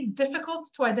very difficult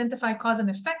to identify cause and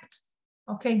effect,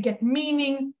 okay? Get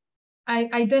meaning,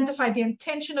 identify the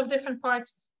intention of different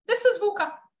parts. This is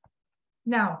VUCA.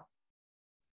 Now,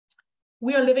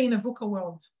 we are living in a VUCA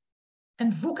world,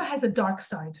 and VUCA has a dark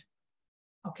side,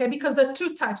 okay? Because there are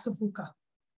two types of VUCA.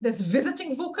 There's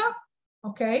visiting VUCA,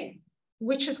 okay,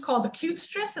 which is called acute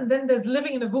stress, and then there's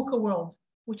living in a VUCA world,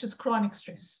 which is chronic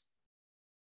stress.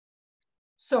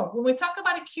 So when we talk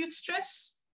about acute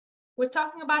stress, we're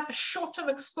talking about a short-term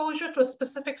exposure to a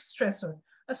specific stressor.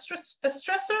 A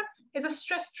stressor is a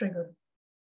stress trigger,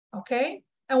 okay?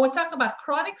 And we're talking about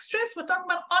chronic stress. We're talking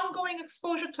about ongoing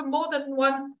exposure to more than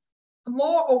one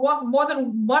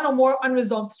or more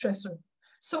unresolved stressor.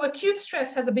 So acute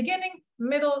stress has a beginning,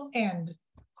 middle, end.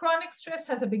 Chronic stress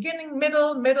has a beginning,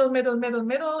 middle,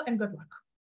 and good luck.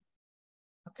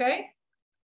 Okay?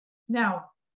 Now,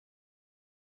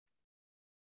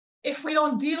 if we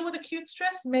don't deal with acute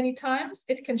stress, many times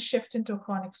it can shift into a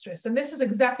chronic stress. And this is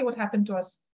exactly what happened to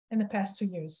us in the past 2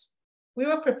 years. We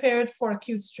were prepared for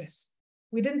acute stress.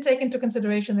 We didn't take into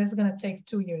consideration this is going to take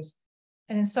 2 years.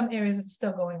 And in some areas, it's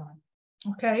still going on.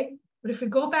 Okay? But if we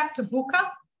go back to VUCA,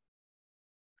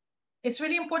 it's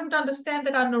really important to understand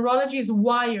that our neurology is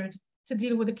wired to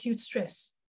deal with acute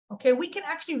stress. Okay? We can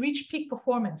actually reach peak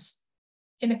performance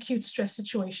in acute stress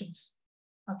situations.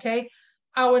 Okay?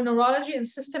 Our neurology and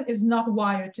system is not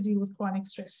wired to deal with chronic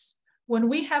stress. When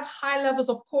we have high levels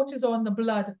of cortisol in the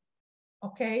blood,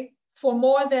 okay, for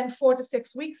more than 4 to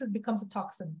 6 weeks, it becomes a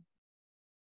toxin.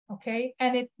 Okay,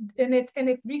 and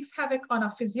it wreaks havoc on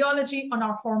our physiology, on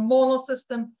our hormonal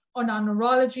system, on our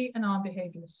neurology, and on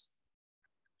behaviors.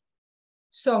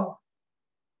 So,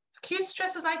 acute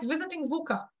stress is like visiting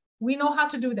VUCA. We know how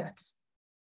to do that.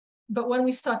 But when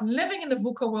we start living in the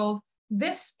VUCA world,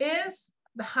 this is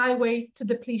the highway to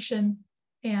depletion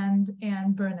and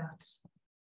burnout.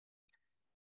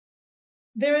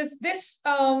 There is this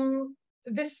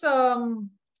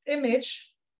image.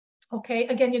 Okay,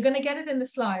 again, you're going to get it in the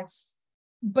slides,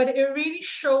 but it really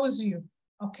shows you,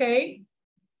 okay,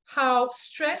 how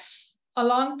stress a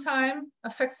long time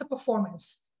affects the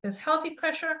performance. There's healthy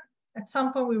pressure. At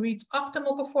some point, we reach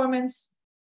optimal performance,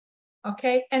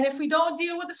 okay? And if we don't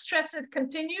deal with the stress and it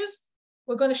continues,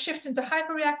 we're going to shift into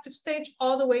hyperreactive stage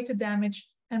all the way to damage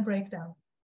and breakdown,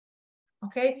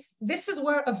 okay? This is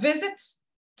where a visit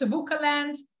to VUCA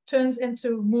land turns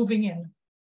into moving in.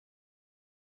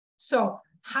 So,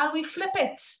 how do we flip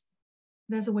it?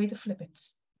 There's a way to flip it.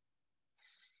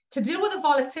 To deal with the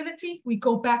volatility, we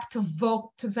go back to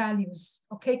values,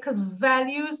 okay? Because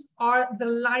values are the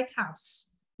lighthouse.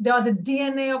 They are the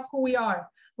DNA of who we are.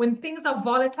 When things are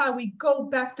volatile, we go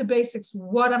back to basics.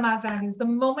 What are my values? The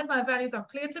moment my values are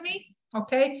clear to me,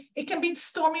 okay? It can be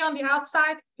stormy on the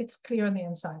outside, it's clear on the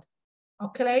inside,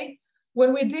 okay?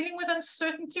 When we're dealing with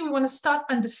uncertainty, we want to start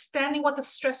understanding what the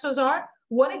stressors are.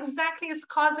 What exactly is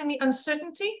causing me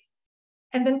uncertainty?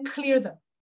 And then clear them.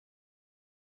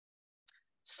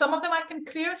 Some of them I can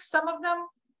clear. Some of them,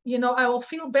 you know, I will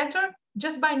feel better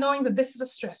just by knowing that this is a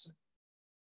stressor.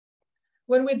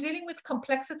 When we're dealing with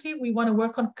complexity, we want to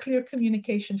work on clear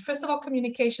communication. First of all,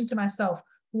 communication to myself.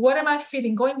 What am I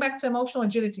feeling? Going back to emotional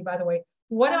agility, by the way.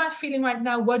 What am I feeling right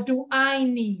now? What do I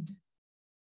need?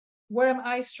 Where am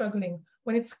I struggling?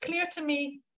 When it's clear to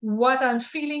me what I'm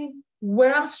feeling,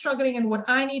 where I'm struggling, and what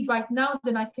I need right now,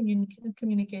 then I can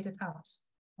communicate it out,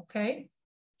 okay?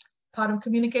 Part of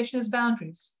communication is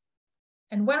boundaries.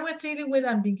 And when we're dealing with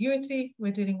ambiguity,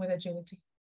 we're dealing with agility,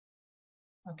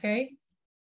 okay?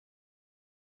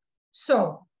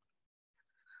 So,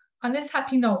 on this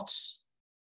happy note,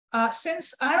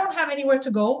 since I don't have anywhere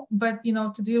to go, but, you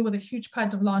know, to deal with a huge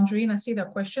pile of laundry, and I see there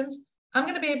are questions, I'm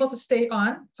going to be able to stay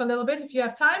on for a little bit if you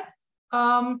have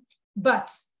time. But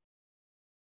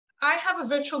I have a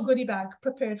virtual goodie bag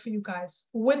prepared for you guys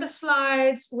with the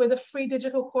slides, with a free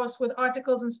digital course, with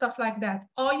articles and stuff like that.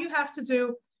 All you have to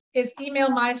do is email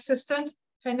my assistant.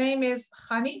 Her name is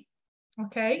Hani.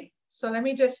 Okay, so let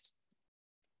me just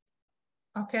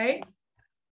Okay.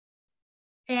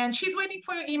 And she's waiting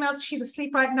for your emails. She's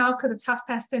asleep right now because it's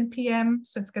 10:30 p.m.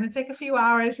 So it's going to take a few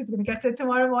hours. She's going to get to it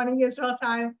tomorrow morning Israel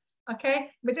time.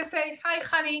 Okay. But just say, hi,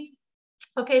 honey.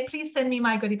 Okay, please send me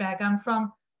my goodie bag. I'm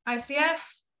from ICF.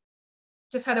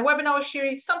 Just had a webinar with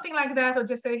Shiri, something like that. Or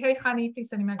just say, hey, honey, please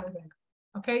send me my goodie bag.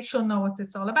 Okay. She'll know what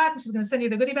it's all about. She's going to send you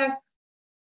the goodie bag.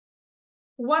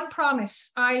 One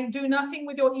promise, I do nothing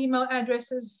with your email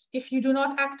addresses. If you do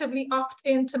not actively opt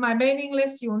into my mailing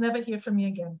list, you will never hear from me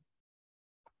again.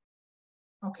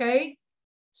 Okay,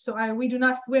 so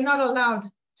we're not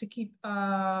allowed to keep,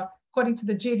 according to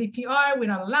the GDPR, we're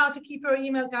not allowed to keep our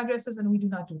email addresses, and we do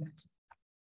not do that.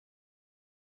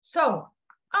 So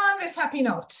on this happy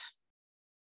note,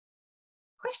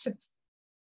 questions,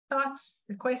 thoughts,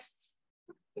 requests?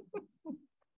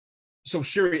 So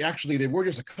Shiri, actually, there were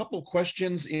just a couple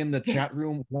questions in the chat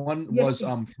room. One was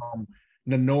from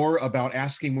Nanor about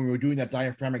asking when we were doing that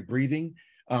diaphragmatic breathing,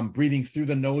 breathing through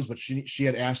the nose, but she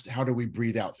had asked, how do we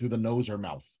breathe out, through the nose or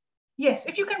mouth? Yes,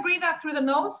 if you can breathe out through the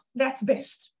nose, that's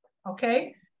best.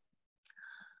 Okay.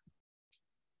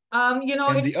 You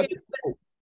know,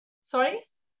 sorry?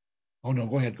 Oh no,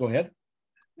 go ahead. Go ahead.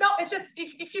 No, it's just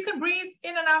if you can breathe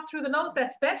in and out through the nose,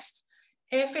 that's best.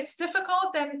 If it's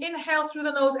difficult, then inhale through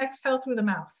the nose, exhale through the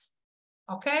mouth.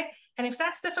 Okay. And if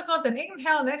that's difficult, then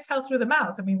inhale and exhale through the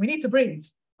mouth. I mean, we need to breathe.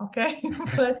 Okay.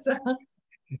 But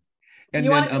and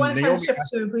you then want to kind of Naomi shift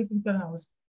to breathing through the nose.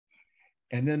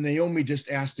 And then Naomi just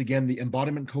asked again, the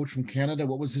embodiment coach from Canada,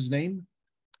 what was his name?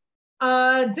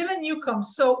 Dylan Newcomb.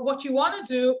 So what you want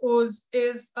to do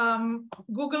is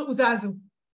Google Uzazu.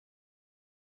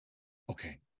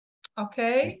 Okay.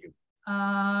 Okay.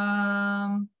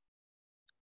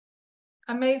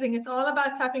 Amazing. It's all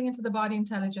about tapping into the body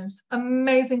intelligence.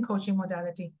 Amazing coaching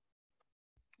modality.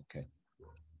 Okay.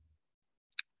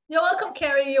 You're welcome,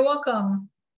 Carrie. You're welcome.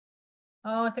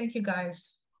 Oh, thank you,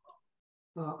 guys.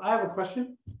 I have a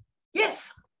question.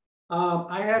 Yes.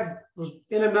 I was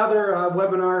in another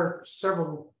webinar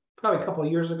probably a couple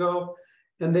of years ago,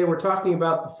 and they were talking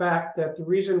about the fact that the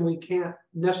reason we can't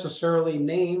necessarily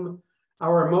name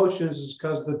our emotions is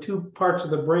because the two parts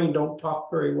of the brain don't talk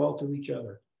very well to each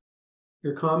other.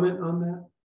 Your comment on that?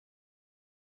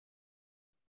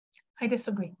 I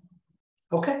disagree.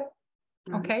 Okay.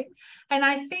 Okay. And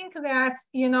I think that,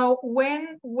 you know,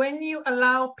 when you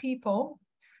allow people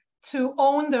to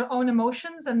own their own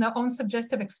emotions and their own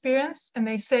subjective experience, and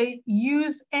they say,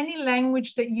 use any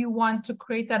language that you want to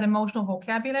create that emotional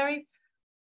vocabulary,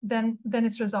 then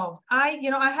it's resolved. I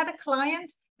had a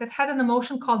client that had an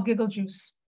emotion called giggle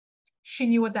juice. She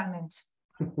knew what that meant.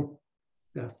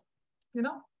 Yeah. You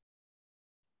know?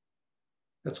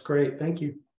 That's great. Thank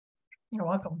you. You're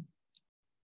welcome.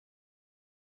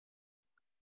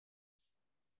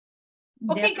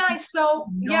 Okay, guys. So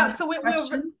so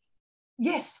we're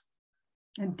yes.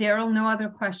 Daryl, no other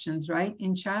questions, right?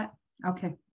 In chat?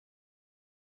 Okay.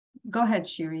 Go ahead,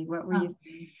 Shiri. What were you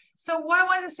saying? So what I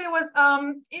wanted to say was,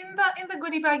 in the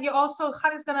goodie bag,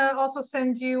 Chad is gonna also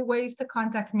send you ways to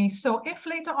contact me. So if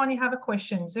later on you have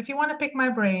questions, if you want to pick my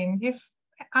brain, if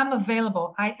I'm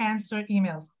available, I answer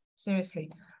emails,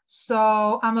 seriously.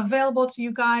 So I'm available to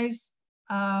you guys.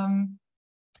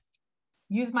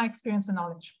 Use my experience and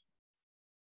knowledge.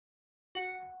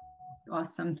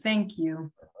 Awesome. Thank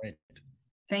you. Right.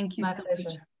 Thank you My so pleasure.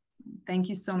 much. Thank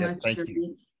you so much, thank Shiri.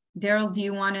 you. Daryl, do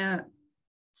you want to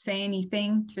say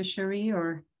anything to Shiri,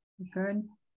 or good?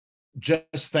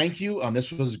 Just thank you.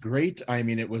 This was great. I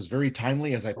mean, it was very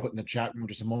timely, as I put in the chat room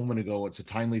just a moment ago. It's a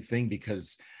timely thing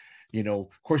because, you know,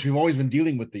 of course, we've always been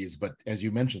dealing with these, but as you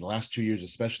mentioned, the last 2 years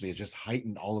especially, it just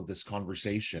heightened all of this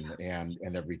conversation and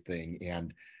everything,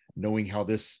 and knowing how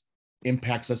this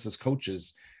impacts us as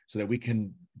coaches so that we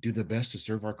can do the best to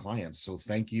serve our clients. So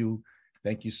thank you.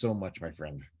 Thank you so much, my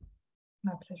friend.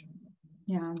 My pleasure.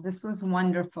 Yeah, this was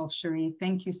wonderful, Shiri.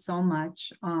 Thank you so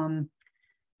much.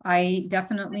 I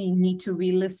definitely need to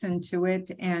re-listen to it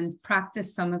and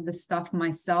practice some of the stuff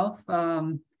myself,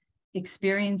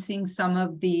 experiencing some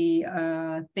of the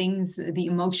things, the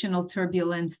emotional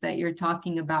turbulence that you're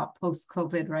talking about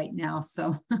post-COVID right now.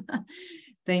 So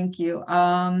thank you.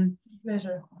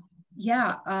 Pleasure.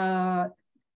 Yeah.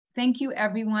 Thank you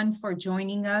everyone for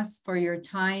joining us, for your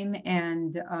time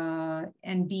and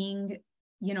being,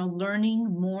 you know, learning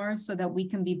more so that we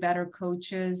can be better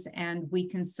coaches and we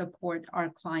can support our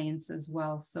clients as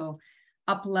well. So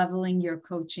up-leveling your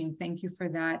coaching. Thank you for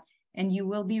that. And you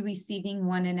will be receiving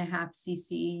 1.5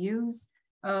 CCEUs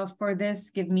for this.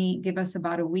 Give us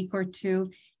about a week or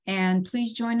two. And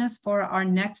please join us for our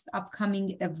next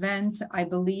upcoming event. I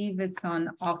believe it's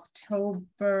on October.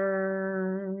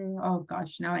 Oh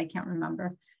gosh, now I can't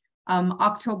remember.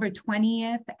 October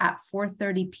 20th at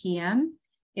 4:30 p.m.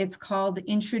 It's called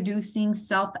Introducing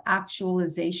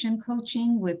Self-Actualization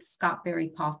Coaching with Scott Barry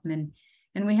Kaufman.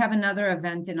 And we have another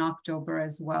event in October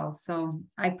as well. So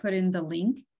I put in the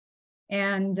link.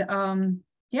 And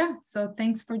yeah, so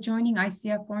thanks for joining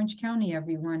ICF Orange County,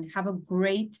 everyone. Have a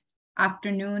great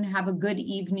afternoon. Have a good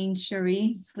evening,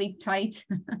 Shiri. Sleep tight.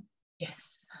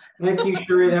 Yes. Thank you,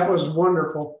 Shiri. That was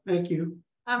wonderful. Thank you.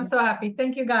 I'm so happy.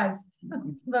 Thank you, guys.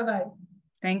 Bye-bye.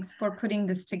 Thanks for putting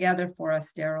this together for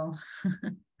us, Daryl.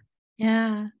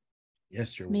 Yeah.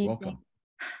 Yes, you're Amazing. welcome.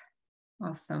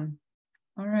 Awesome.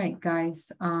 All right,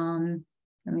 guys. Let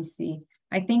me see.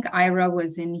 I think Ira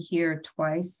was in here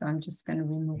twice, so I'm just going to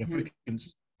remove If him. we can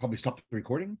probably stop the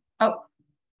recording. Oh,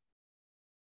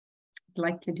 I'd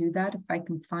like to do that if I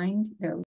can find there.